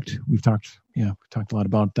product. We've talked a lot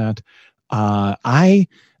about that. I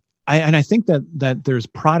think that there's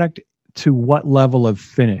product to what level of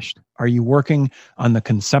finished. Are you working on the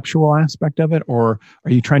conceptual aspect of it, or are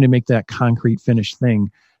you trying to make that concrete finished thing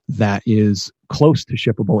that is close to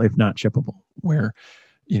shippable, if not shippable, where,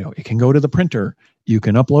 it can go to the printer, you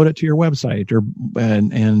can upload it to your website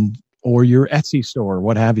or your Etsy store,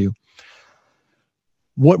 what have you?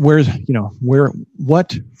 What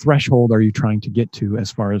threshold are you trying to get to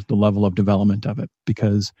as far as the level of development of it?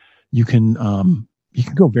 Because you can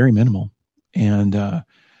go very minimal, and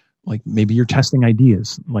like maybe you're testing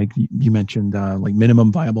ideas, like you mentioned, like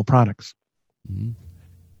minimum viable products.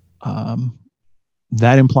 Mm-hmm.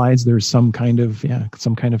 That implies there's some kind of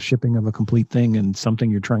shipping of a complete thing, and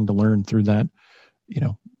something you're trying to learn through that,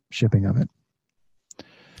 shipping of it.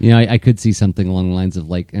 I could see something along the lines of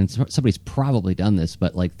like, and somebody's probably done this,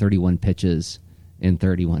 but like 31 pitches in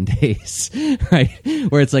 31 days, right?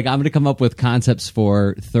 Where it's like, I'm going to come up with concepts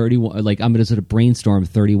for 31, like I'm going to sort of brainstorm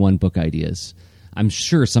 31 book ideas. I'm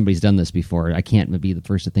sure somebody's done this before. I can't be the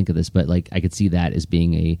first to think of this, but like I could see that as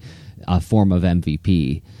being a form of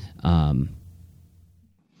MVP,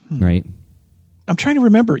 right? I'm trying to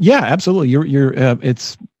remember. Yeah, absolutely.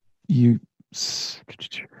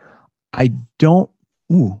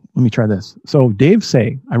 Let me try this. So Dave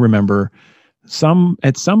Say, I remember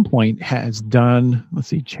at some point has done,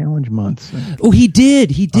 challenge months. Oh, he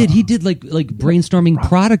did like brainstorming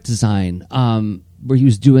product design, where he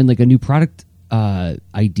was doing like a new product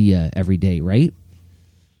idea every day, right?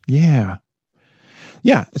 Yeah.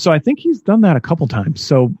 So I think he's done that a couple times.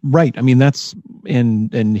 So, right. I mean, that's,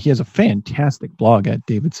 and he has a fantastic blog at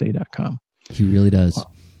davidsay.com. He really does.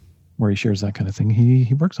 Where he shares that kind of thing.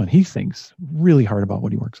 He works on, he thinks really hard about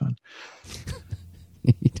what he works on.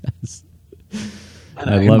 He does.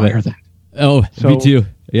 I love it. That. Oh, so, me too.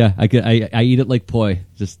 Yeah. I eat it like poi,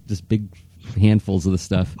 just big handfuls of the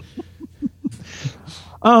stuff.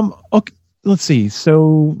 Okay. Let's see.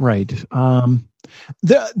 So, right.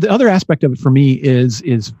 The other aspect of it for me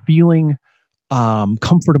is feeling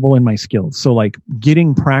comfortable in my skills. So like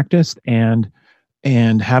getting practiced and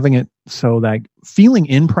having it so that feeling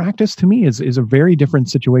in practice to me is a very different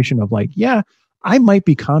situation of like, yeah, I might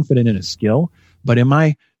be confident in a skill, but am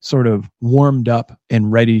I sort of warmed up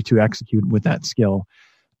and ready to execute with that skill?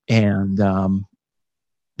 And, I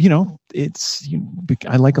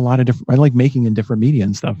like a lot of I like making in different media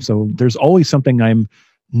and stuff. So there's always something I'm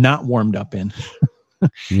not warmed up in.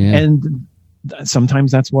 Yeah. And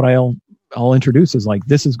sometimes that's what I'll introduce is like,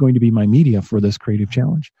 this is going to be my media for this creative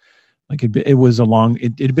challenge. Like it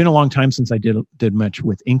had been a long time since I did much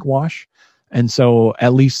with ink wash. And so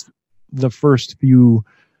at least the first few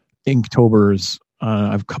Inktober's,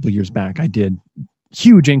 a couple of years back, I did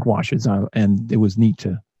huge ink washes, and it was neat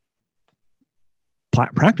to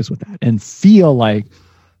practice with that and feel like,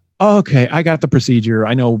 okay, I got the procedure.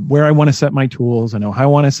 I know where I want to set my tools. I know how I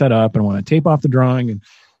want to set up, and I want to tape off the drawing,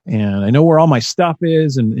 and I know where all my stuff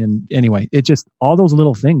is. And anyway, it just, all those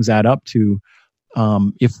little things add up to,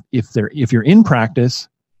 if you're in practice,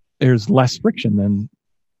 there's less friction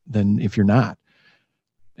than if you're not.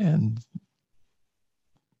 And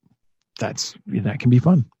that can be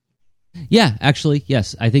fun. Yeah, actually,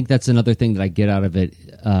 yes. I think that's another thing that I get out of it,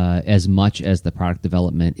 as much as the product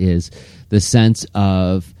development, is the sense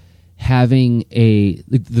of having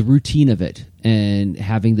the routine of it and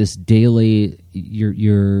having this daily.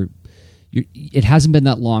 It hasn't been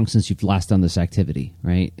that long since you've last done this activity,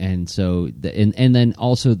 right? And so, and then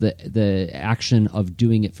also the action of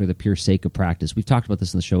doing it for the pure sake of practice. We've talked about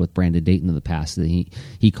this in the show with Brandon Dayton in the past. That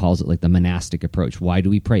he calls it like the monastic approach. Why do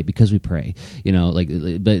we pray? Because we pray.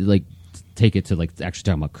 But take it to like actually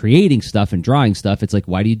talking about creating stuff and drawing stuff. It's like,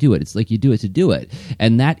 why do you do it? It's like you do it to do it,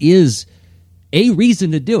 and that is a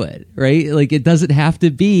reason to do it, right? Like it doesn't have to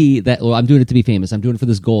be that, well, I'm doing it to be famous. I'm doing it for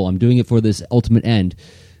this goal. I'm doing it for this ultimate end.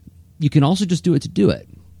 You can also just do it to do it.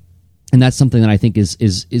 And that's something that I think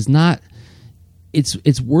is not,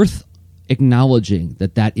 it's worth acknowledging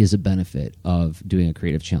that is a benefit of doing a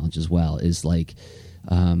creative challenge as well, is like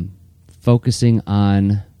focusing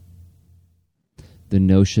on the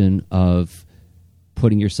notion of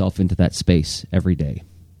putting yourself into that space every day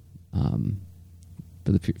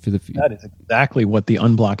For the That is exactly what the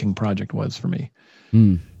unblocking project was for me.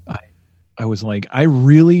 Hmm. I was like, I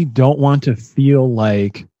really don't want to feel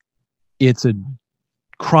like it's a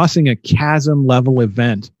crossing a chasm level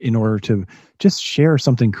event in order to just share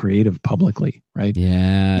something creative publicly, right?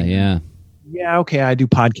 Yeah. Okay, I do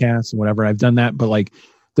podcasts and whatever. I've done that, but like,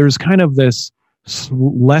 there's kind of this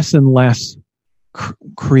less and less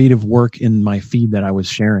creative work in my feed that I was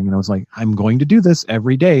sharing, and I was like, I'm going to do this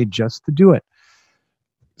every day just to do it.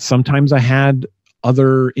 Sometimes I had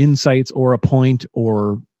other insights or a point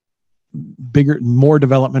or more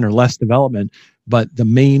development or less development, but the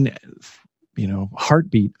main,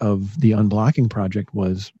 heartbeat of the unblocking project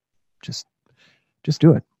was just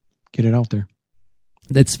do it, get it out there.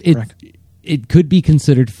 That's it. Correct. It could be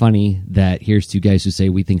considered funny that here's two guys who say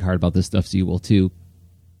we think hard about this stuff, so you will too.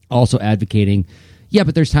 Also advocating, yeah,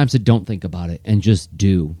 but there's times that don't think about it and just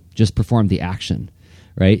perform the action,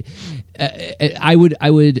 right? I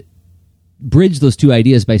would bridge those two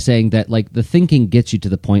ideas by saying that like the thinking gets you to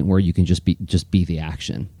the point where you can just be the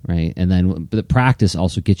action, right? And then the practice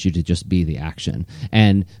also gets you to just be the action.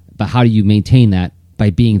 But how do you maintain that? By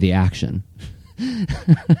being the action.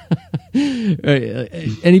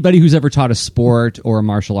 Anybody who's ever taught a sport or a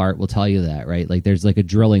martial art will tell you that, right? Like there's like a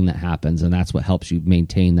drilling that happens, and that's what helps you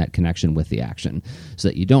maintain that connection with the action, so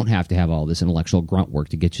that you don't have to have all this intellectual grunt work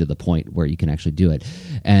to get you to the point where you can actually do it.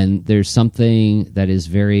 And there's something that is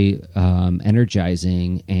very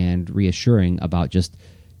energizing and reassuring about just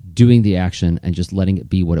doing the action and just letting it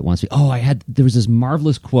be what it wants to be. There was this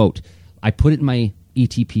marvelous quote. I put it in my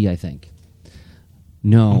ETP, I think.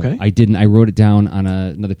 No, okay. I didn't. I wrote it down on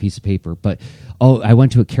another piece of paper. But, I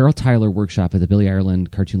went to a Carol Tyler workshop at the Billy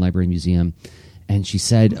Ireland Cartoon Library Museum, and she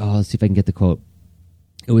said, let's see if I can get the quote.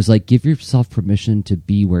 It was like, give yourself permission to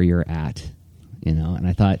be where you're at, And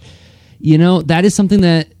I thought, that is something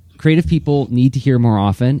that creative people need to hear more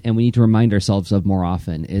often, and we need to remind ourselves of more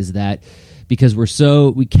often, is that because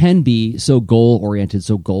we can be so goal-oriented,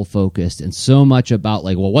 so goal-focused, and so much about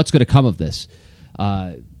like, well, what's going to come of this?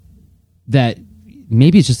 That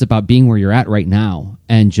maybe it's just about being where you're at right now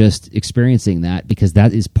and just experiencing that, because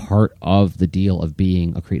that is part of the deal of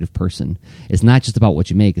being a creative person. It's not just about what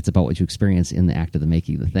you make, it's about what you experience in the act of the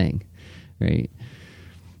making the thing, right?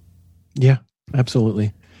 Yeah,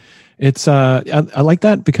 absolutely. It's I like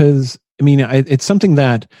that because, it's something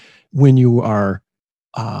that when you are,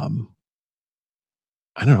 when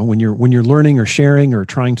you're learning or sharing or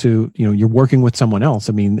trying to, you're working with someone else.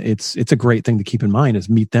 It's a great thing to keep in mind, is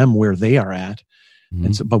meet them where they are at. Mm-hmm.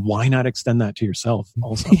 And so, but why not extend that to yourself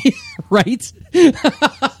also? Right. And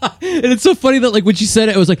it's so funny that like when she said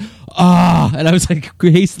it, I was like, and I was like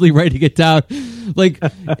hastily writing it down. Like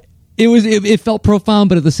it felt profound,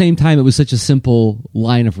 but at the same time, it was such a simple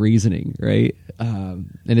line of reasoning. Right. And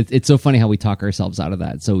it's so funny how we talk ourselves out of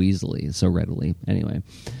that so easily, so readily. Anyway.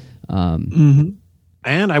 Mm-hmm.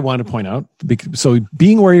 And I want to point out, so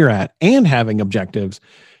being where you're at and having objectives,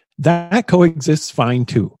 that coexists fine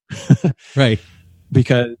too. Right.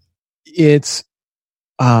 Because it's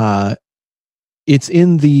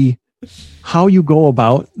in the how you go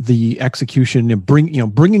about the execution and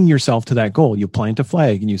bringing yourself to that goal. You plant a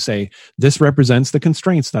flag and you say, this represents the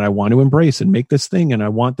constraints that I want to embrace and make this thing. And I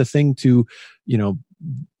want the thing to,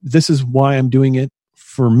 this is why I'm doing it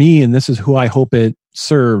for me. And this is who I hope it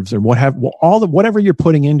serves, or whatever you're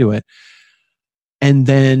putting into it. And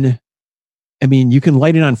then, you can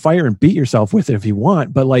light it on fire and beat yourself with it if you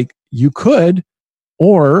want, but like you could,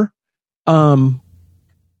 or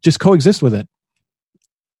just coexist with it.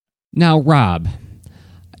 Now, Rob,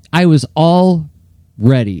 I was all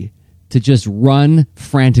ready to just run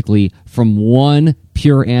frantically from one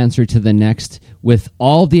pure answer to the next with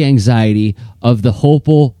all the anxiety of the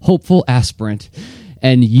hopeful aspirant.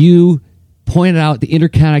 And you pointed out the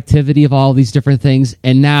interconnectivity of all these different things,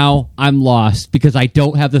 and now I'm lost because I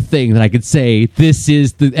don't have the thing that I could say, this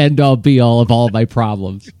is the end-all be-all of all of my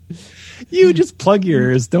problems. You just plug your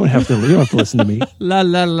ears. You don't have to listen to me. La,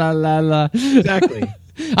 la, la, la, la. Exactly.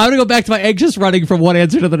 I'm going to go back to my anxious running from one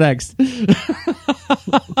answer to the next.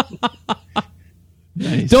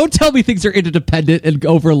 Nice. Don't tell me things are interdependent and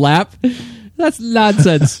overlap. That's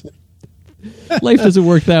nonsense. Life doesn't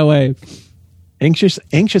work that way. Anxious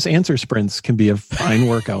answer sprints can be a fine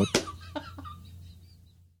workout.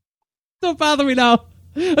 Don't bother me now.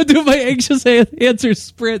 I'm doing my anxious answer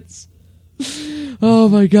sprints. Oh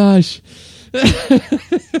my gosh.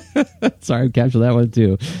 Sorry, I captured that one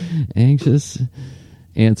too. Anxious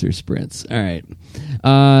answer sprints. All right.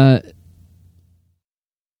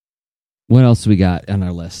 What else do we got on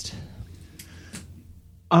our list?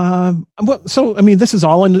 This is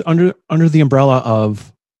all under the umbrella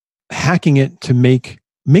of hacking it to make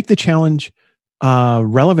the challenge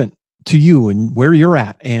relevant to you and where you're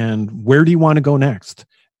at and where do you want to go next.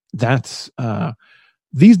 That's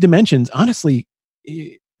these dimensions, honestly,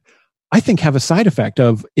 I think have a side effect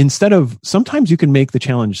of, instead of, sometimes you can make the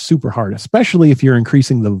challenge super hard, especially if you're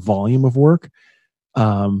increasing the volume of work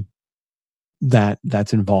that's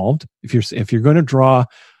involved. If you're going to draw,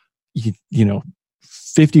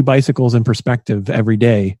 50 bicycles in perspective every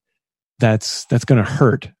day, that's going to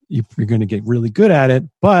hurt. You're going to get really good at it,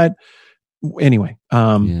 but anyway.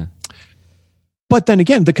 But then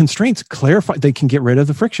again, the constraints clarify. They can get rid of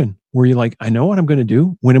the friction where you're like, I know what I'm going to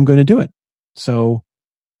do when I'm going to do it. So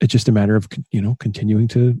it's just a matter of, continuing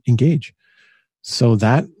to engage. So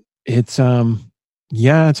that it's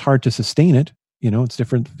hard to sustain it. It's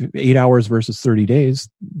different. 8 hours versus 30 days,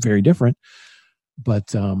 very different.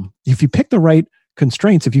 But if you pick the right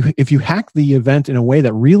constraints, if you hack the event in a way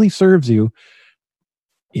that really serves you,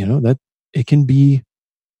 that it can be.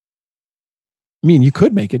 I mean, you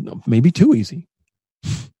could make it maybe too easy.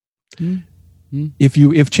 Mm-hmm.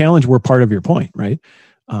 If challenge were part of your point, right?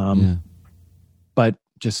 But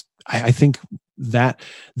just I think that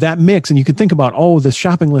mix, and you could think about this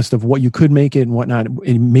shopping list of what you could make it and whatnot,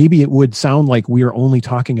 and maybe it would sound like we are only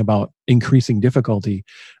talking about increasing difficulty.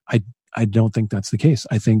 I don't think that's the case.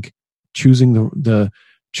 I think choosing the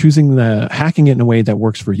hacking it in a way that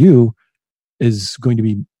works for you is going to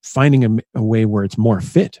be finding a way where it's more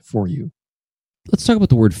fit for you. Let's talk about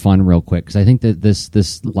the word fun real quick, because I think that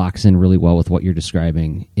this locks in really well with what you're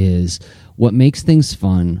describing. Is what makes things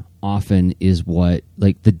fun often is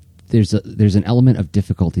there's an element of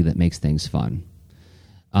difficulty that makes things fun.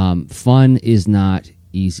 Fun is not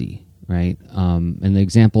easy, right? And the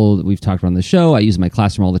example that we've talked about on the show, I use in my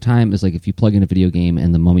classroom all the time, is like if you plug in a video game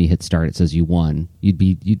and the moment you hit start, it says you won. You'd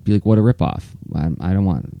be like, what a ripoff! I don't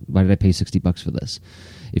want. Why did I pay $60 for this?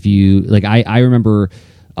 If you I remember.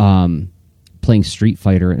 Playing Street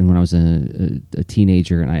Fighter, and when I was a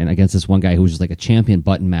teenager, and against this one guy who was just like a champion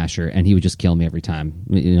button masher, and he would just kill me every time.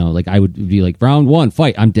 I would be like, round 1,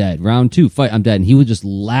 fight, I'm dead. Round 2, fight, I'm dead. And he would just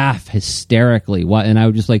laugh hysterically. And I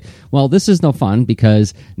would just like, well, this is no fun,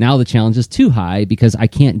 because now the challenge is too high, because I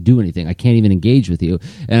can't do anything. I can't even engage with you.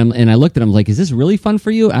 And I looked at him like, is this really fun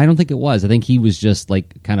for you? I don't think it was. I think he was just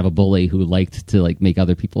like kind of a bully who liked to like make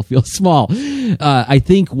other people feel small. I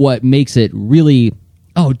think what makes it really.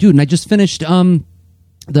 Oh, dude, and I just finished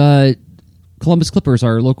the Columbus Clippers,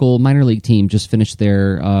 our local minor league team, just finished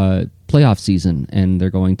their playoff season, and they're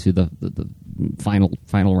going to the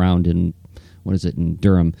final round in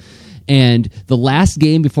Durham. And the last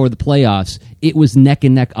game before the playoffs, it was neck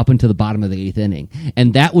and neck up into the bottom of the 8th inning.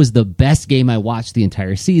 And that was the best game I watched the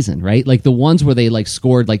entire season, right? Like the ones where they like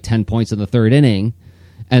scored like 10 points in the 3rd inning,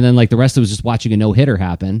 and then like the rest of it was just watching a no-hitter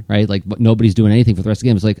happen, right? Like nobody's doing anything for the rest of the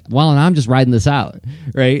game. It's like, well, and I'm just riding this out,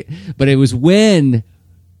 right? But it was when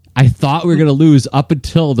I thought we were going to lose up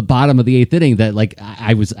until the bottom of the 8th inning that like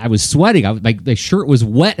I was sweating. My shirt was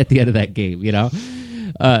wet at the end of that game, and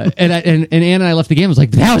Ann and I left the game. I was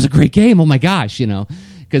like, that was a great game. Oh my gosh,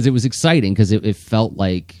 because it was exciting, because it felt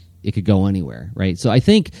like it could go anywhere, right? So I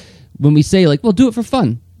think when we say like, well, do it for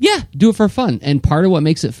fun. Yeah, do it for fun. And part of what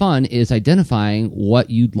makes it fun is identifying what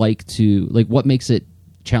you'd like to, like what makes it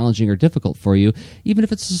challenging or difficult for you, even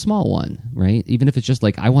if it's a small one, right? Even if it's just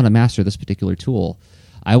like, I want to master this particular tool.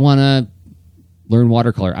 I want to learn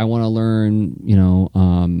watercolor. I want to learn,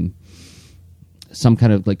 some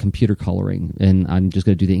kind of like computer coloring. And I'm just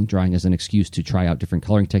going to do the ink drawing as an excuse to try out different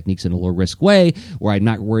coloring techniques in a low risk way, where I'm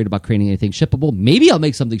not worried about creating anything shippable. Maybe I'll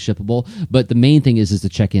make something shippable, but the main thing is to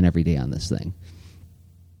check in every day on this thing.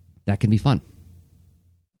 That can be fun.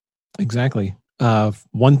 Exactly.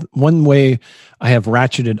 One way I have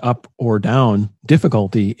ratcheted up or down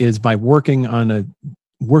difficulty is by working on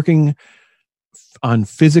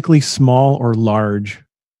physically small or large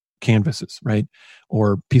canvases, right?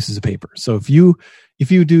 Or pieces of paper. So if you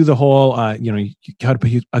do the whole, you cut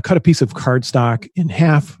a piece of cardstock in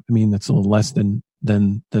half. I mean, that's a little less than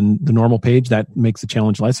the normal page. That makes the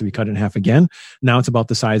challenge less. If you cut it in half again, now it's about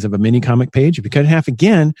the size of a mini comic page. If you cut it in half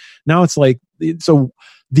again, now it's like, so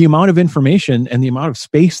the amount of information and the amount of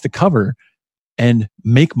space to cover and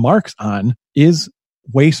make marks on is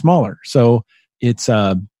way smaller. So it's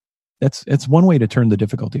one way to turn the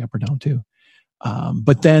difficulty up or down too.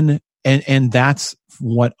 But then, and that's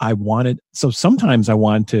what I wanted. So sometimes I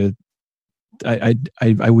want to, I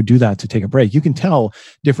would do that to take a break. You can tell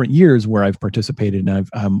different years where I've participated, and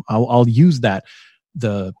I'll use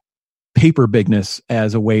the paper bigness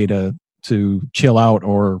as a way to chill out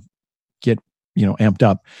or get amped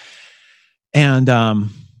up. And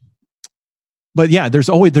but yeah, there's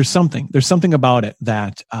something about it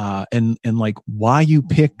that, and like why you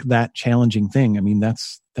pick that challenging thing. I mean,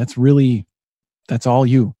 that's all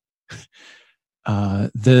you.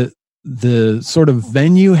 The sort of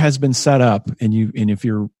venue has been set up, and if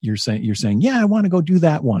you're saying, yeah, I want to go do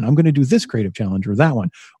that one. I'm going to do this creative challenge or that one,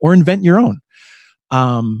 or invent your own.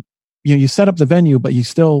 You set up the venue, but you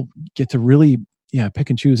still get to really, pick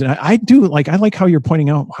and choose. And I like how you're pointing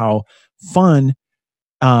out how fun.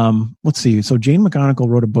 Let's see. So Jane McGonigal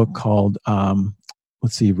wrote a book called,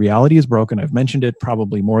 Reality is Broken. I've mentioned it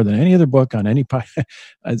probably more than any other book on any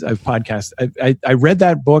as I've podcast. I read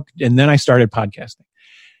that book and then I started podcasting.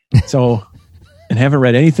 So, and haven't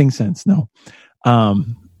read anything since. No.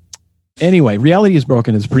 Anyway, Reality is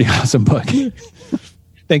Broken is a pretty awesome book.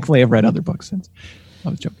 Thankfully, I've read other books since. I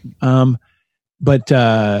was joking. But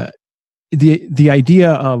the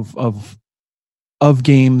idea of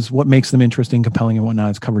games, what makes them interesting, compelling, and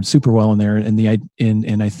whatnot, is covered super well in there.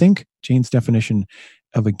 And I think Jane's definition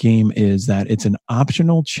of a game is that it's an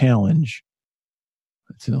optional challenge.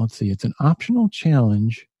 Let's see. It's an optional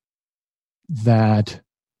challenge that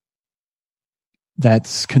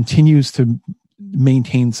continues to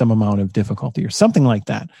maintain some amount of difficulty or something like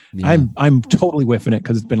that. Yeah. I'm totally whiffing it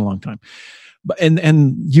because it's been a long time. But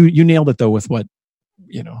and you nailed it though with what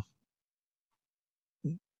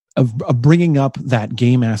of bringing up that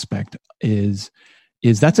game aspect is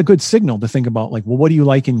that's a good signal to think about. Like, well, what do you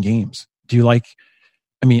like in games? Do you like?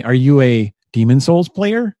 I mean, are you a Demon Souls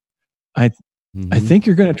player? I think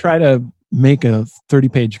you're going to try to make a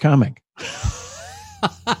 30-page comic.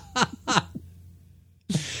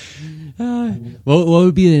 What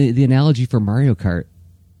would be the analogy for Mario Kart?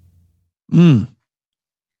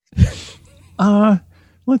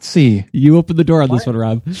 Let's see. You opened the door on this one,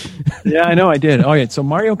 Rob. Yeah, I know I did. All right, so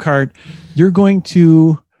Mario Kart, you're going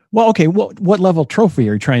to what level trophy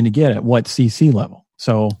are you trying to get at? What CC level?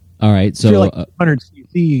 So all right, so if you're like 100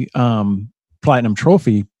 CC platinum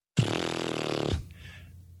trophy,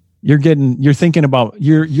 you're thinking about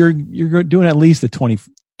you're doing at least a 20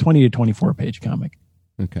 to 24 page comic.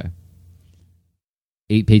 Okay.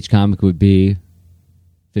 8-page comic would be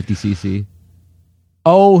 50 CC.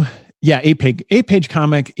 Oh, yeah, 8-page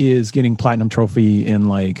comic is getting platinum trophy in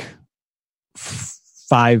like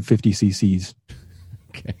 5 50 CCs.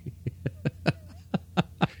 Okay.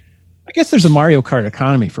 I guess there's a Mario Kart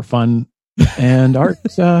economy for fun and art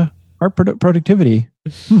productivity.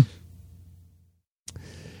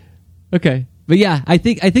 Okay. But yeah, I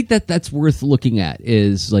think that's worth looking at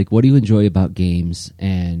is like, what do you enjoy about games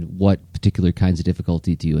and what particular kinds of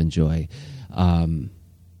difficulty do you enjoy?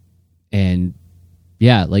 And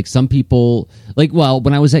yeah, like some people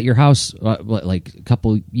when I was at your house, like a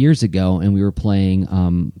couple years ago and we were playing,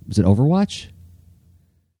 was it Overwatch?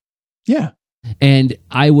 Yeah. And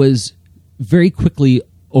I was very quickly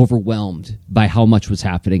overwhelmed by how much was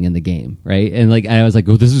happening in the game, right? And like I was like,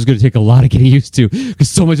 oh, this is going to take a lot of getting used to because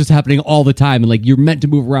so much is happening all the time, and like you're meant to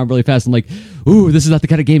move around really fast. And like, ooh, this is not the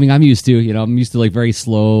kind of gaming I'm used to. I'm used to like very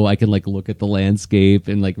slow. I can like look at the landscape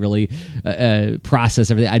and like really process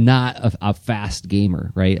everything. I'm not a fast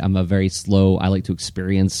gamer, right? I'm a very slow. I like to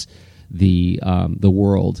experience the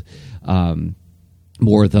world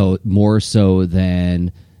more so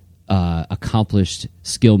than accomplished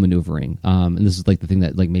skill maneuvering. And this is like the thing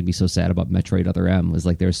that like made me so sad about Metroid Other M was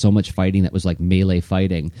like there's so much fighting that was like melee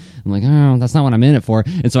fighting. I'm like, oh, that's not what I'm in it for.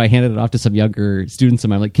 And so I handed it off to some younger students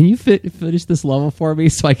and I'm like, can you finish this level for me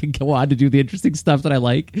so I can go on to do the interesting stuff that I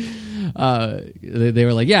like? They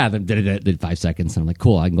were like, yeah, did 5 seconds. And I'm like,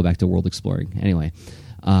 cool, I can go back to world exploring. Anyway.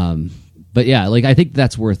 But yeah, like I think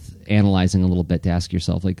that's worth analyzing a little bit to ask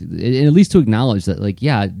yourself, like, at least to acknowledge that, like,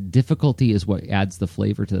 yeah, difficulty is what adds the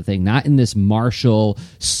flavor to the thing, not in this martial,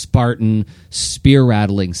 Spartan, spear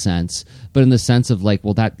rattling sense, but in the sense of like,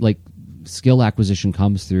 well, that like skill acquisition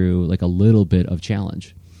comes through like a little bit of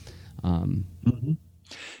challenge.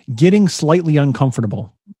 Getting slightly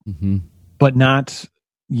uncomfortable, but not,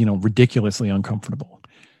 ridiculously uncomfortable.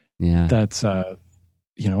 Yeah. That's,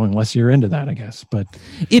 unless you're into that, I guess. But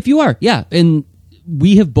if you are, yeah. And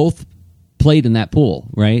we have both played in that pool,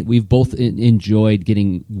 right? We've both enjoyed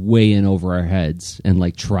getting way in over our heads and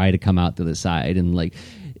like try to come out to the side and like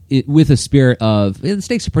with a spirit of the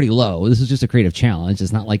stakes are pretty low. This is just a creative challenge.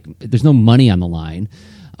 It's not like there's no money on the line.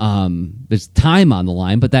 There's time on the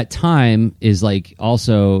line, but that time is like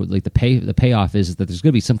also like the payoff is that there's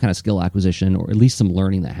going to be some kind of skill acquisition or at least some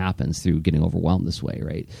learning that happens through getting overwhelmed this way,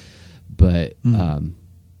 right? But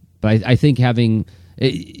I think having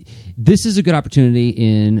this is a good opportunity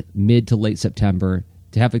in mid to late September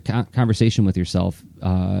to have a conversation with yourself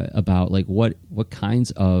about like what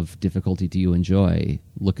kinds of difficulty do you enjoy?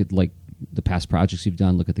 Look at like the past projects you've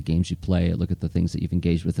done, look at the games you play, look at the things that you've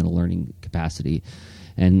engaged with in a learning capacity,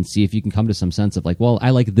 and see if you can come to some sense of like, well, I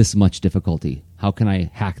like this much difficulty. How can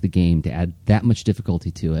I hack the game to add that much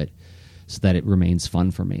difficulty to it so that it remains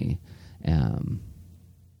fun for me, and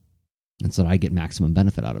so that I get maximum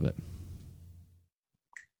benefit out of it.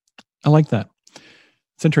 I like that.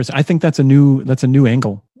 It's interesting. I think that's a new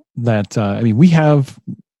angle that,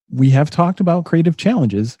 we have talked about creative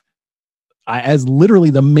challenges as literally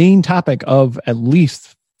the main topic of at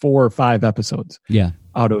least 4 or 5 episodes. Yeah.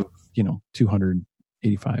 Out of,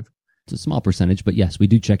 285. It's a small percentage, but yes, we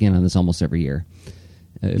do check in on this almost every year,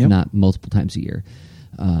 if not multiple times a year.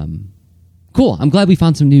 Cool. I'm glad we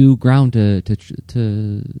found some new ground to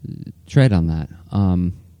tread on that.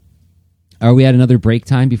 Are we at another break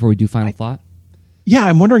time before we do final thought? Yeah,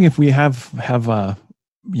 I'm wondering if we have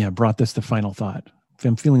brought this to final thought.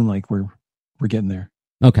 I'm feeling like we're getting there.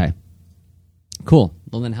 Okay. Cool.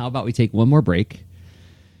 Well, then how about we take one more break,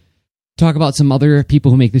 talk about some other people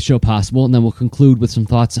who make this show possible, and then we'll conclude with some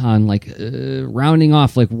thoughts on rounding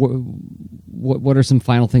off, what are some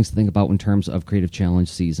final things to think about in terms of Creative Challenge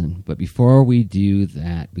season. But before we do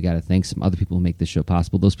that, we got to thank some other people who make this show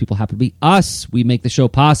possible. Those people happen to be us. We make the show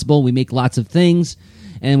possible. We make lots of things,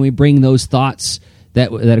 and we bring those thoughts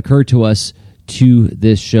that occur to us to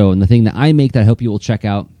this show. And the thing that I make that I hope you will check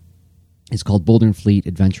out is called Boulder and Fleet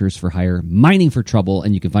Adventures for Hire, Mining for Trouble,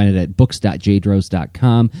 and you can find it at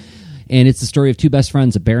books.jdros.com. And it's the story of 2 best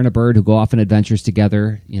friends, a bear and a bird, who go off on adventures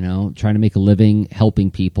together, trying to make a living,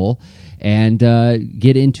 helping people, and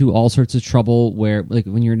get into all sorts of trouble where, like,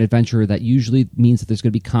 when you're an adventurer, that usually means that there's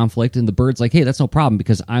going to be conflict. And the bird's like, hey, that's no problem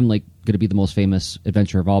because I'm going to be the most famous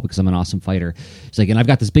adventurer of all because I'm an awesome fighter. It's like, and I've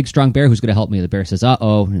got this big, strong bear who's going to help me. The bear says,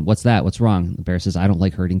 uh-oh, what's that? What's wrong? The bear says, I don't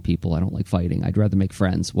like hurting people. I don't like fighting. I'd rather make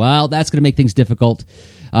friends. Well, that's going to make things difficult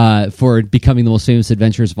for becoming the most famous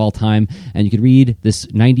adventurers of all time. And you can read this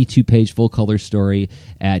 92-page full-color story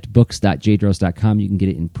at books.jdros.com. You can get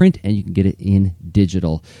it in print and you can get it in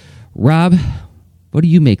digital. Rob, what do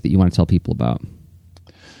you make that you want to tell people about?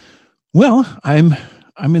 Well, I'm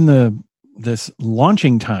in this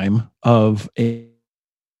launching time of a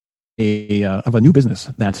new business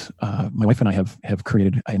that my wife and I have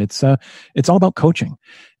created, and it's all about coaching.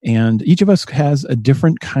 And each of us has a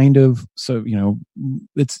different kind of,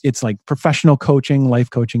 it's like professional coaching, life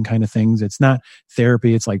coaching kind of things. It's not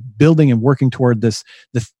therapy. It's like building and working toward this,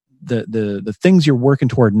 the things you're working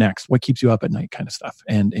toward next, what keeps you up at night kind of stuff.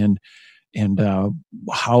 And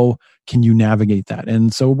how can you navigate that?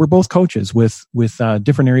 And so we're both coaches with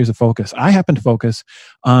different areas of focus. I happen to focus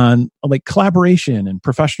on like collaboration and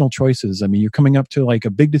professional choices. I mean, you're coming up to like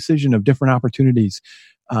a big decision of different opportunities.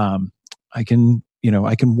 I can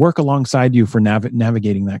work alongside you for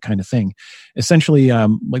navigating that kind of thing. Essentially,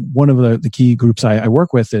 like one of the key groups I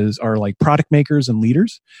work with are like product makers and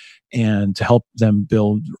leaders, and to help them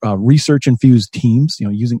build research-infused teams,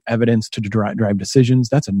 using evidence to drive decisions.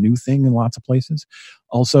 That's a new thing in lots of places.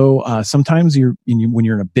 Also, sometimes when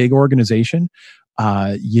you're in a big organization,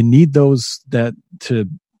 you need those that to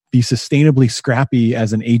be sustainably scrappy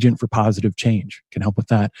as an agent for positive change. Can help with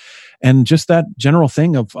that, and just that general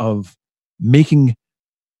thing of making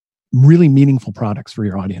really meaningful products for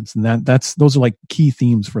your audience. And those are like key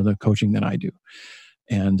themes for the coaching that I do.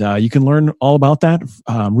 And you can learn all about that.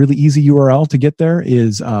 Really easy URL to get there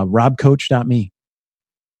is robcoach.me.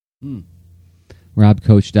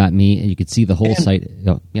 Robcoach.me, and you can see the whole site.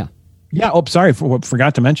 Oh, yeah. Yeah. Oh, sorry.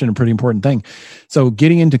 Forgot to mention a pretty important thing. So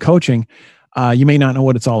getting into coaching, you may not know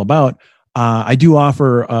what it's all about. I do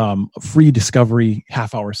offer a free discovery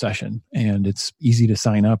half-hour session, and it's easy to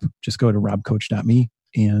sign up. Just go to robcoach.me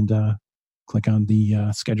and click on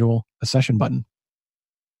the schedule a session button.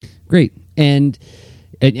 Great. And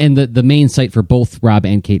the main site for both Rob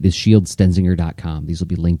and Kate is shieldstenzinger.com. These will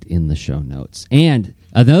be linked in the show notes. And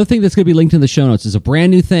another thing that's going to be linked in the show notes is a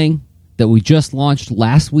brand new thing that we just launched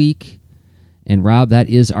last week. And Rob, that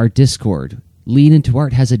is our Discord. Lean Into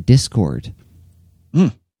Art has a Discord.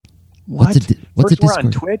 What? What's a Discord? We're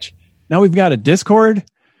on Twitch. Now we've got a Discord.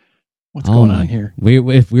 What's going on here?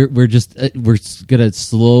 We're just gonna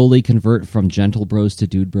slowly convert from gentle bros to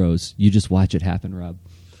dude bros. You just watch it happen, Rob.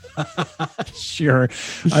 Sure.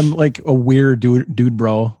 I'm like a weird dude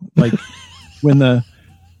bro. Like when the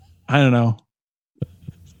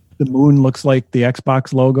moon looks like the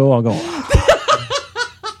Xbox logo, I'll go.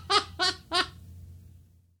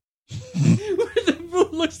 Where the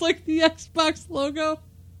moon looks like the Xbox logo.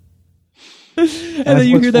 And then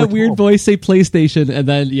you hear that weird voice say PlayStation, and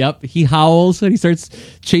then, he howls and he starts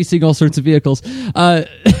chasing all sorts of vehicles. But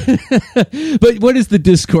what is the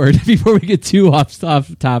Discord, before we get too off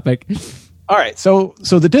topic? All right. So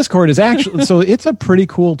the Discord is actually, so it's a pretty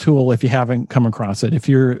cool tool if you haven't come across it. If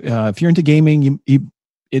you're into gaming,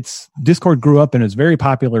 it's Discord grew up and is very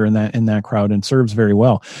popular in that crowd and serves very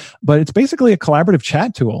well. But it's basically a collaborative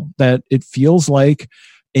chat tool that it feels like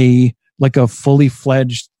a fully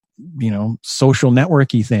fledged, social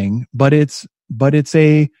networky thing, but it's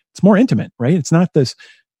more intimate, right? It's not this,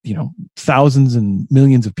 thousands and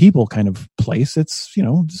millions of people kind of place. It's,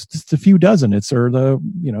 just a few dozen.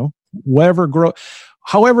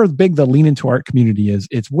 However big the Lean Into Art community is,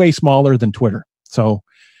 it's way smaller than Twitter. So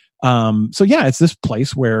yeah, it's this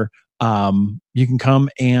place where you can come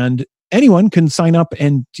and anyone can sign up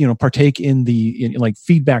and partake in like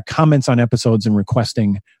feedback, comments on episodes, and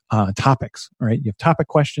requesting topics. All right, you have topic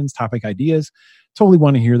questions, topic ideas. Totally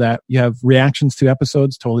want to hear that. You have reactions to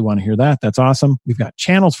episodes. Totally want to hear that. That's awesome. We've got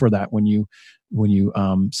channels for that when you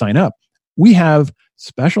sign up. We have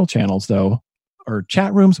special channels though, or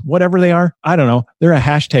chat rooms, whatever they are. I don't know. They're a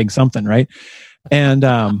hashtag something, right? And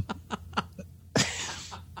I'm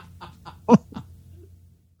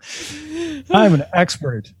an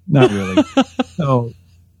expert. Not really. So,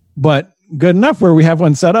 but good enough where we have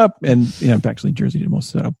one set up, and actually Jersey did most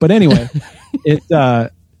set up. But anyway,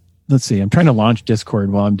 let's see. I'm trying to launch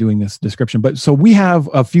Discord while I'm doing this description. But so we have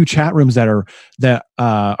a few chat rooms that are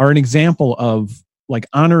an example of like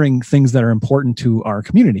honoring things that are important to our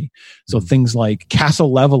community. So things like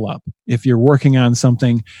Castle Level Up. If you're working on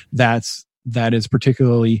something that is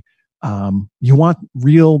particularly you want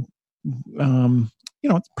real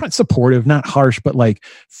it's probably supportive, not harsh, but like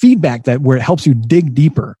feedback where it helps you dig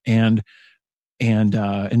deeper and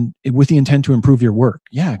with the intent to improve your work.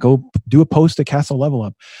 Yeah, go do a post at Castle Level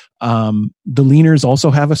Up. The Leaners also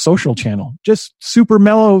have a social channel, just super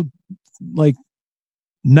mellow, like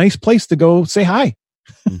nice place to go say hi.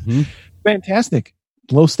 Mm-hmm. Fantastic.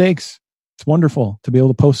 Low stakes. It's wonderful to be able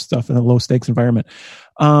to post stuff in a low stakes environment.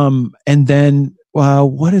 And then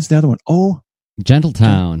what is the other one? Oh,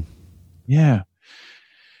 Gentletown. Yeah.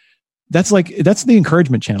 That's the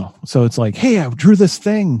encouragement channel. So it's like, hey, I drew this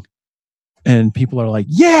thing. And people are like,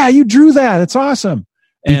 yeah, you drew that. That's awesome.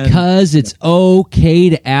 Because it's okay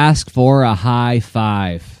to ask for a high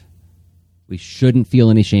five. We shouldn't feel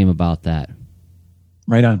any shame about that.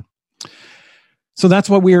 Right on. So that's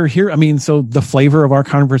what we are here. I mean, so the flavor of our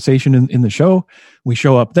conversation in the show, we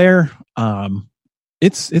show up there.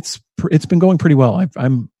 It's been going pretty well.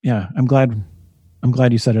 I'm glad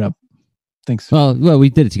you set it up. Thanks. Well, we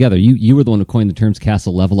did it together. You were the one who coined the terms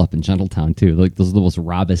Castle Level Up and Gentletown too. Like those are the most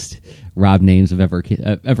Rob names I've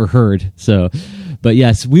ever heard. So, but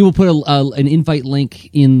yes, we will put an invite link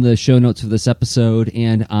in the show notes for this episode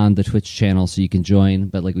and on the Twitch channel so you can join.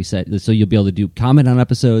 But like we said, so you'll be able to comment on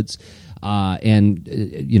episodes. And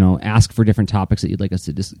ask for different topics that you'd like us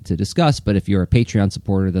to discuss. But if you're a Patreon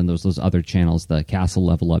supporter, then those other channels, the Castle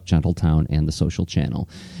Level Up, Gentletown, and the social channel.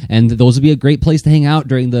 And those would be a great place to hang out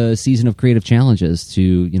during the season of creative challenges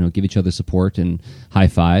to, give each other support and high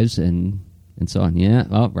fives and so on. Yeah.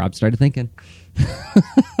 Well, Rob started thinking.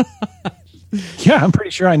 Yeah, I'm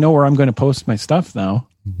pretty sure I know where I'm going to post my stuff now.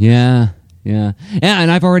 Yeah. Yeah, and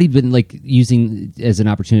I've already been using as an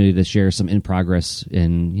opportunity to share some in progress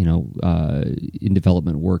and in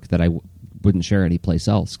development work that I wouldn't share anyplace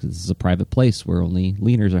else because this is a private place where only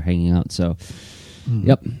leaners are hanging out. So,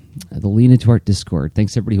 Yep, the Lean Into Art Discord.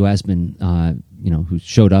 Thanks everybody who has been who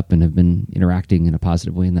showed up and have been interacting in a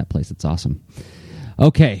positive way in that place. It's awesome.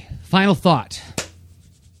 Okay, final thought.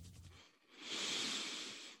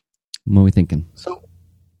 What are we thinking? So,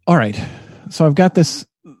 all right. So I've got this.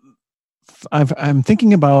 I'm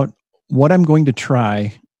thinking about what I'm going to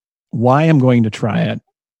try, why I'm going to try it,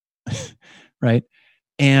 right?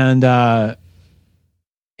 And I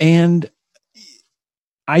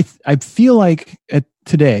feel like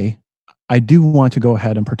today I do want to go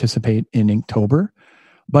ahead and participate in Inktober,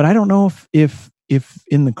 but I don't know if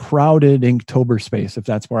in the crowded Inktober space, if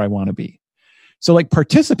that's where I want to be. So like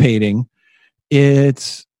participating,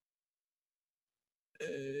 it's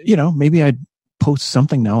maybe I'd post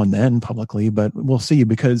something now and then publicly, but we'll see,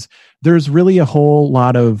 because there's really a whole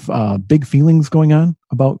lot of big feelings going on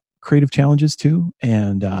about creative challenges too.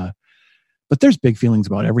 And, but there's big feelings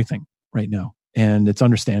about everything right now, and it's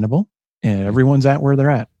understandable, and everyone's at where they're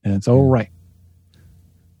at, and it's all right.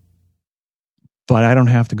 But I don't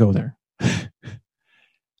have to go there.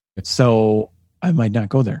 So I might not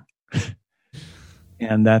go there.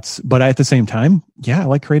 But at the same time, yeah, I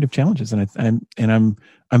like creative challenges, and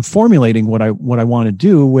I'm formulating what I want to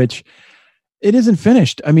do, which it isn't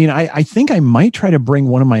finished. I mean, I think I might try to bring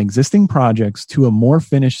one of my existing projects to a more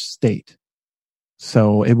finished state.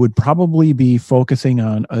 So it would probably be focusing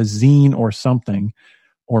on a zine or something,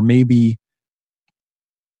 or maybe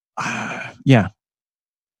Yeah.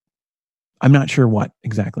 I'm not sure what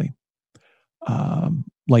exactly.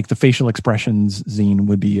 Like the facial expressions zine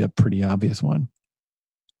would be a pretty obvious one.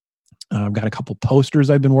 I've got a couple posters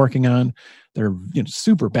I've been working on. They're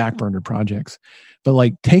super backburner projects, but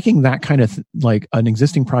like taking that kind of like an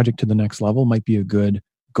existing project to the next level might be a good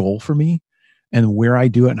goal for me. And where I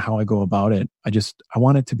do it and how I go about it, I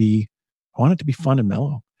want it to be fun and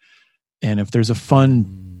mellow. And if there's a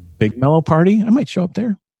fun big mellow party, I might show up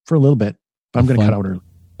there for a little bit, but I'm going to cut out early.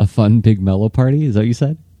 A fun big mellow party? Is that what you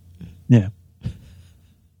said? Yeah.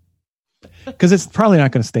 Because it's probably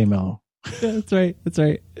not going to stay mellow. Yeah, that's right. That's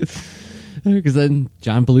right. Because then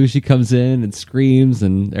John Belushi comes in and screams,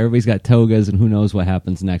 and everybody's got togas, and who knows what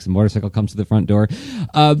happens next. A motorcycle comes to the front door.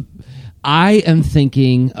 I am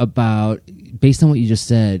thinking about, based on what you just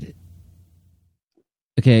said.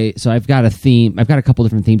 Okay, so I've got a theme. I've got a couple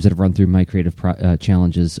different themes that have run through my creative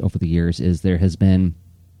challenges over the years. Is there has been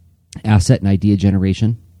asset and idea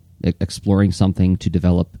generation, exploring something to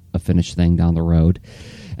develop a finished thing down the road.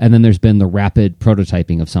 And then there's been the rapid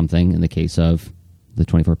prototyping of something in the case of the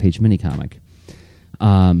 24-page mini comic.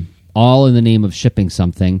 All in the name of shipping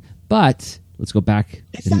something. But let's go back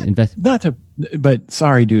and invest. But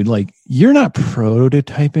sorry, dude, like you're not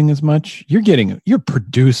prototyping as much. You're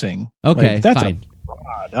producing. Okay, like, that's fine. a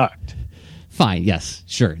product. Fine. Yes,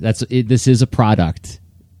 sure. This is a product.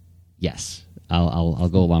 Yes, I'll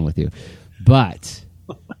go along with you. But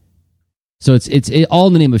so it's all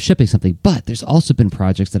in the name of shipping something. But there's also been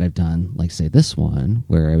projects that I've done, like say this one,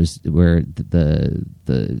 where the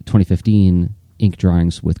 2015 ink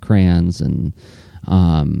drawings with crayons, and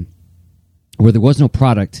where there was no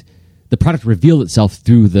product. The product revealed itself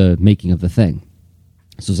through the making of the thing.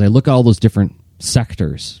 So as I look at all those different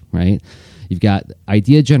sectors, right? You've got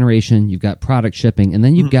idea generation, you've got product shipping, and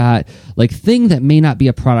then you've got like thing that may not be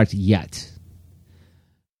a product yet.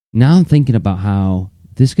 Now I'm thinking about how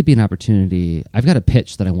this could be an opportunity. I've got a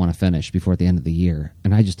pitch that I want to finish before the end of the year,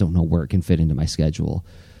 and I just don't know where it can fit into my schedule.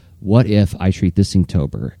 What if I treat this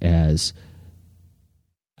Inktober as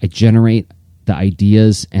I generate the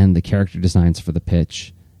ideas and the character designs for the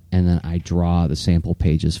pitch, and then I draw the sample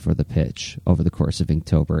pages for the pitch over the course of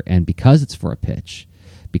Inktober. And because it's for a pitch,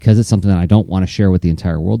 because it's something that I don't want to share with the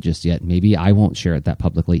entire world just yet, maybe I won't share it that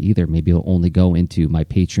publicly either. Maybe it'll only go into my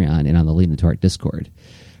Patreon and on the Lean Into Art Discord,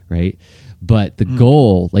 right? But the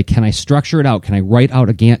goal, like, can I structure it out? Can I write out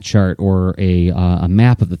a Gantt chart or a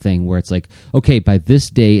map of the thing where it's like, okay, by this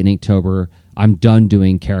day in Inktober, I'm done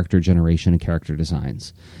doing character generation and character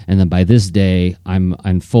designs. And then by this day,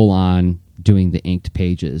 I'm full on doing the inked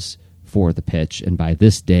pages for the pitch, and by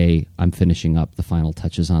this day I'm finishing up the final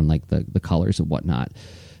touches on like the colors and whatnot,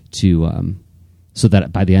 to so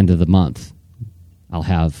that by the end of the month I'll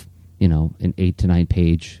have an 8 to 9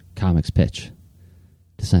 page comics pitch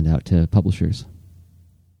to send out to publishers.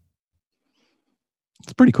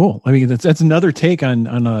 It's pretty cool. I mean, that's another take on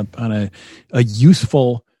a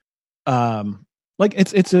useful like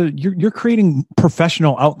you're creating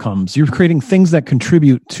professional outcomes. You're creating things that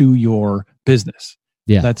contribute to your business.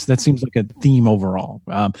 Yeah, that seems like a theme overall.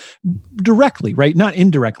 Directly, right? Not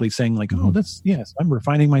indirectly, saying like, "Oh, I'm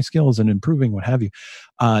refining my skills and improving what have you."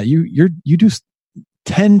 You do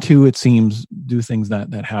tend to, it seems, do things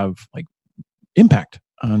that have like impact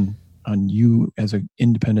on you as an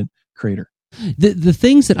independent creator. The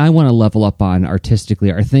things that I want to level up on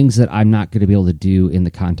artistically are things that I'm not going to be able to do in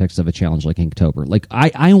the context of a challenge like Inktober. Like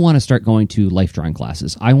I want to start going to life drawing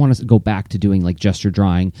classes. I want to go back to doing like gesture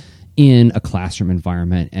drawing in a classroom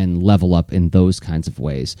environment and level up in those kinds of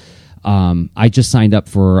ways. I just signed up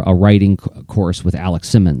for a writing course with Alex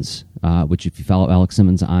Simmons, which if you follow Alex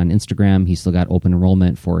Simmons on Instagram, he's still got open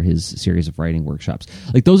enrollment for his series of writing workshops.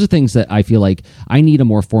 Like those are things that I feel like I need a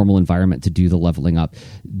more formal environment to do the leveling up.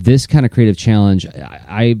 This kind of creative challenge,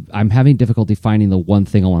 I'm having difficulty finding the one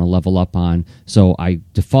thing I want to level up on. So I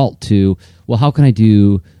default to, well, how can I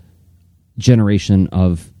do generation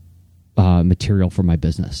of material for my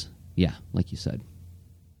business? Yeah, like you said.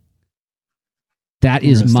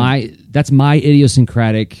 That's my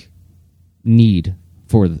idiosyncratic need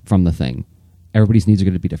from the thing. Everybody's needs are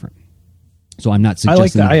going to be different. So I'm not suggesting. I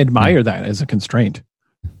like that. I admire that as a constraint.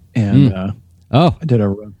 And I did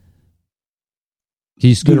a. Can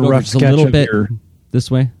you scoot it over just a little bit this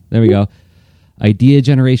way? There we go. Idea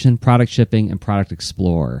generation, product shipping, and product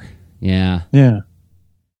explore. Yeah. Yeah.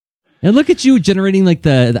 And look at you generating like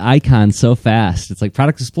the icons so fast. It's like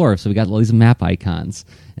Product Explorer. So we got all these map icons,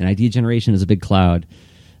 and idea generation is a big cloud.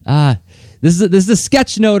 This is a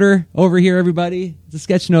sketch noter over here, everybody. It's a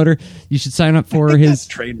sketch noter. You should sign up for his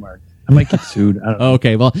trademark. I might get sued. I don't know.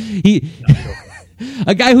 Okay, well he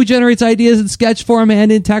A guy who generates ideas in sketch form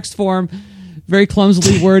and in text form, very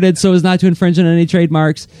clumsily worded so as not to infringe on any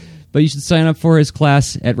trademarks. But you should sign up for his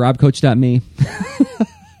class at robcoach.me.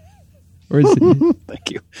 Or is it?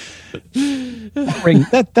 Thank you.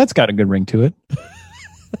 That's got a good ring to it.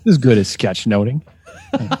 As good as sketch noting.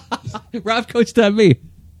 robcoach.me.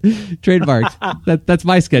 Trademarked. That's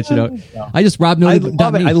my sketch note. I just Rob I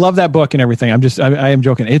love it. I love that book and everything. I am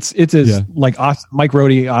joking. It's as like awesome. Mike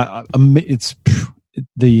Rohde. It's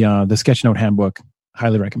the sketch note handbook.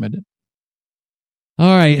 Highly recommend it.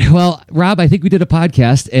 All right. Well, Rob, I think we did a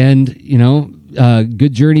podcast, and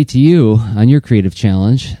good journey to you on your creative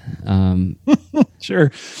challenge.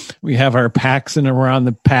 Sure. We have our packs and we're on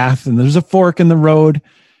the path, and there's a fork in the road.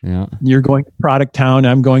 Yeah. You're going to Product Town.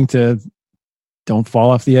 I'm going to Don't Fall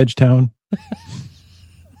Off the Edge Town. It's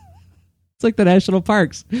like the national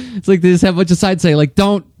parks. It's like they just have a bunch of signs saying, like,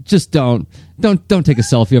 don't take a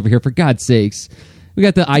selfie over here, for God's sakes. We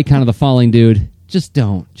got the icon of the falling dude. Just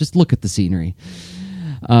don't. Just look at the scenery.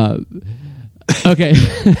 Okay.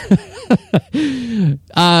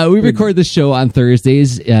 We record the show on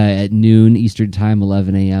Thursdays at noon Eastern Time,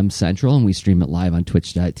 11 a.m. Central, and we stream it live on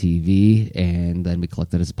twitch.tv, and then we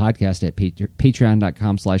collect it as a podcast at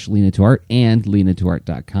patreon.com/leanintoart and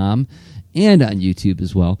leanintoart.com, and on YouTube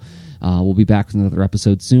as well. We'll be back with another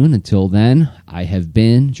episode soon. Until then, I have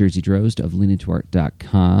been Jersey Drozd of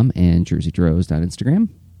leanintoart.com and Jersey Drozd on Instagram.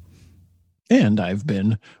 And I've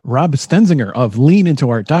been Rob Stenzinger of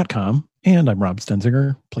leanintoart.com, and I'm Rob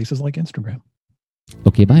Stenzinger, places like Instagram.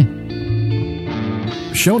 Okay, bye.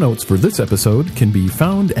 Show notes for this episode can be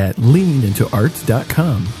found at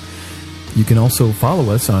leanintoart.com. You can also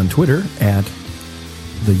follow us on Twitter at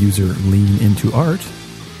the user leanintoart,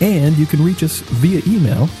 and you can reach us via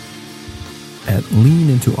email at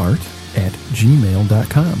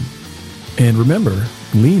leanintoart@gmail.com. And remember,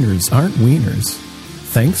 leaners aren't wieners.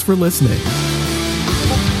 Thanks for listening.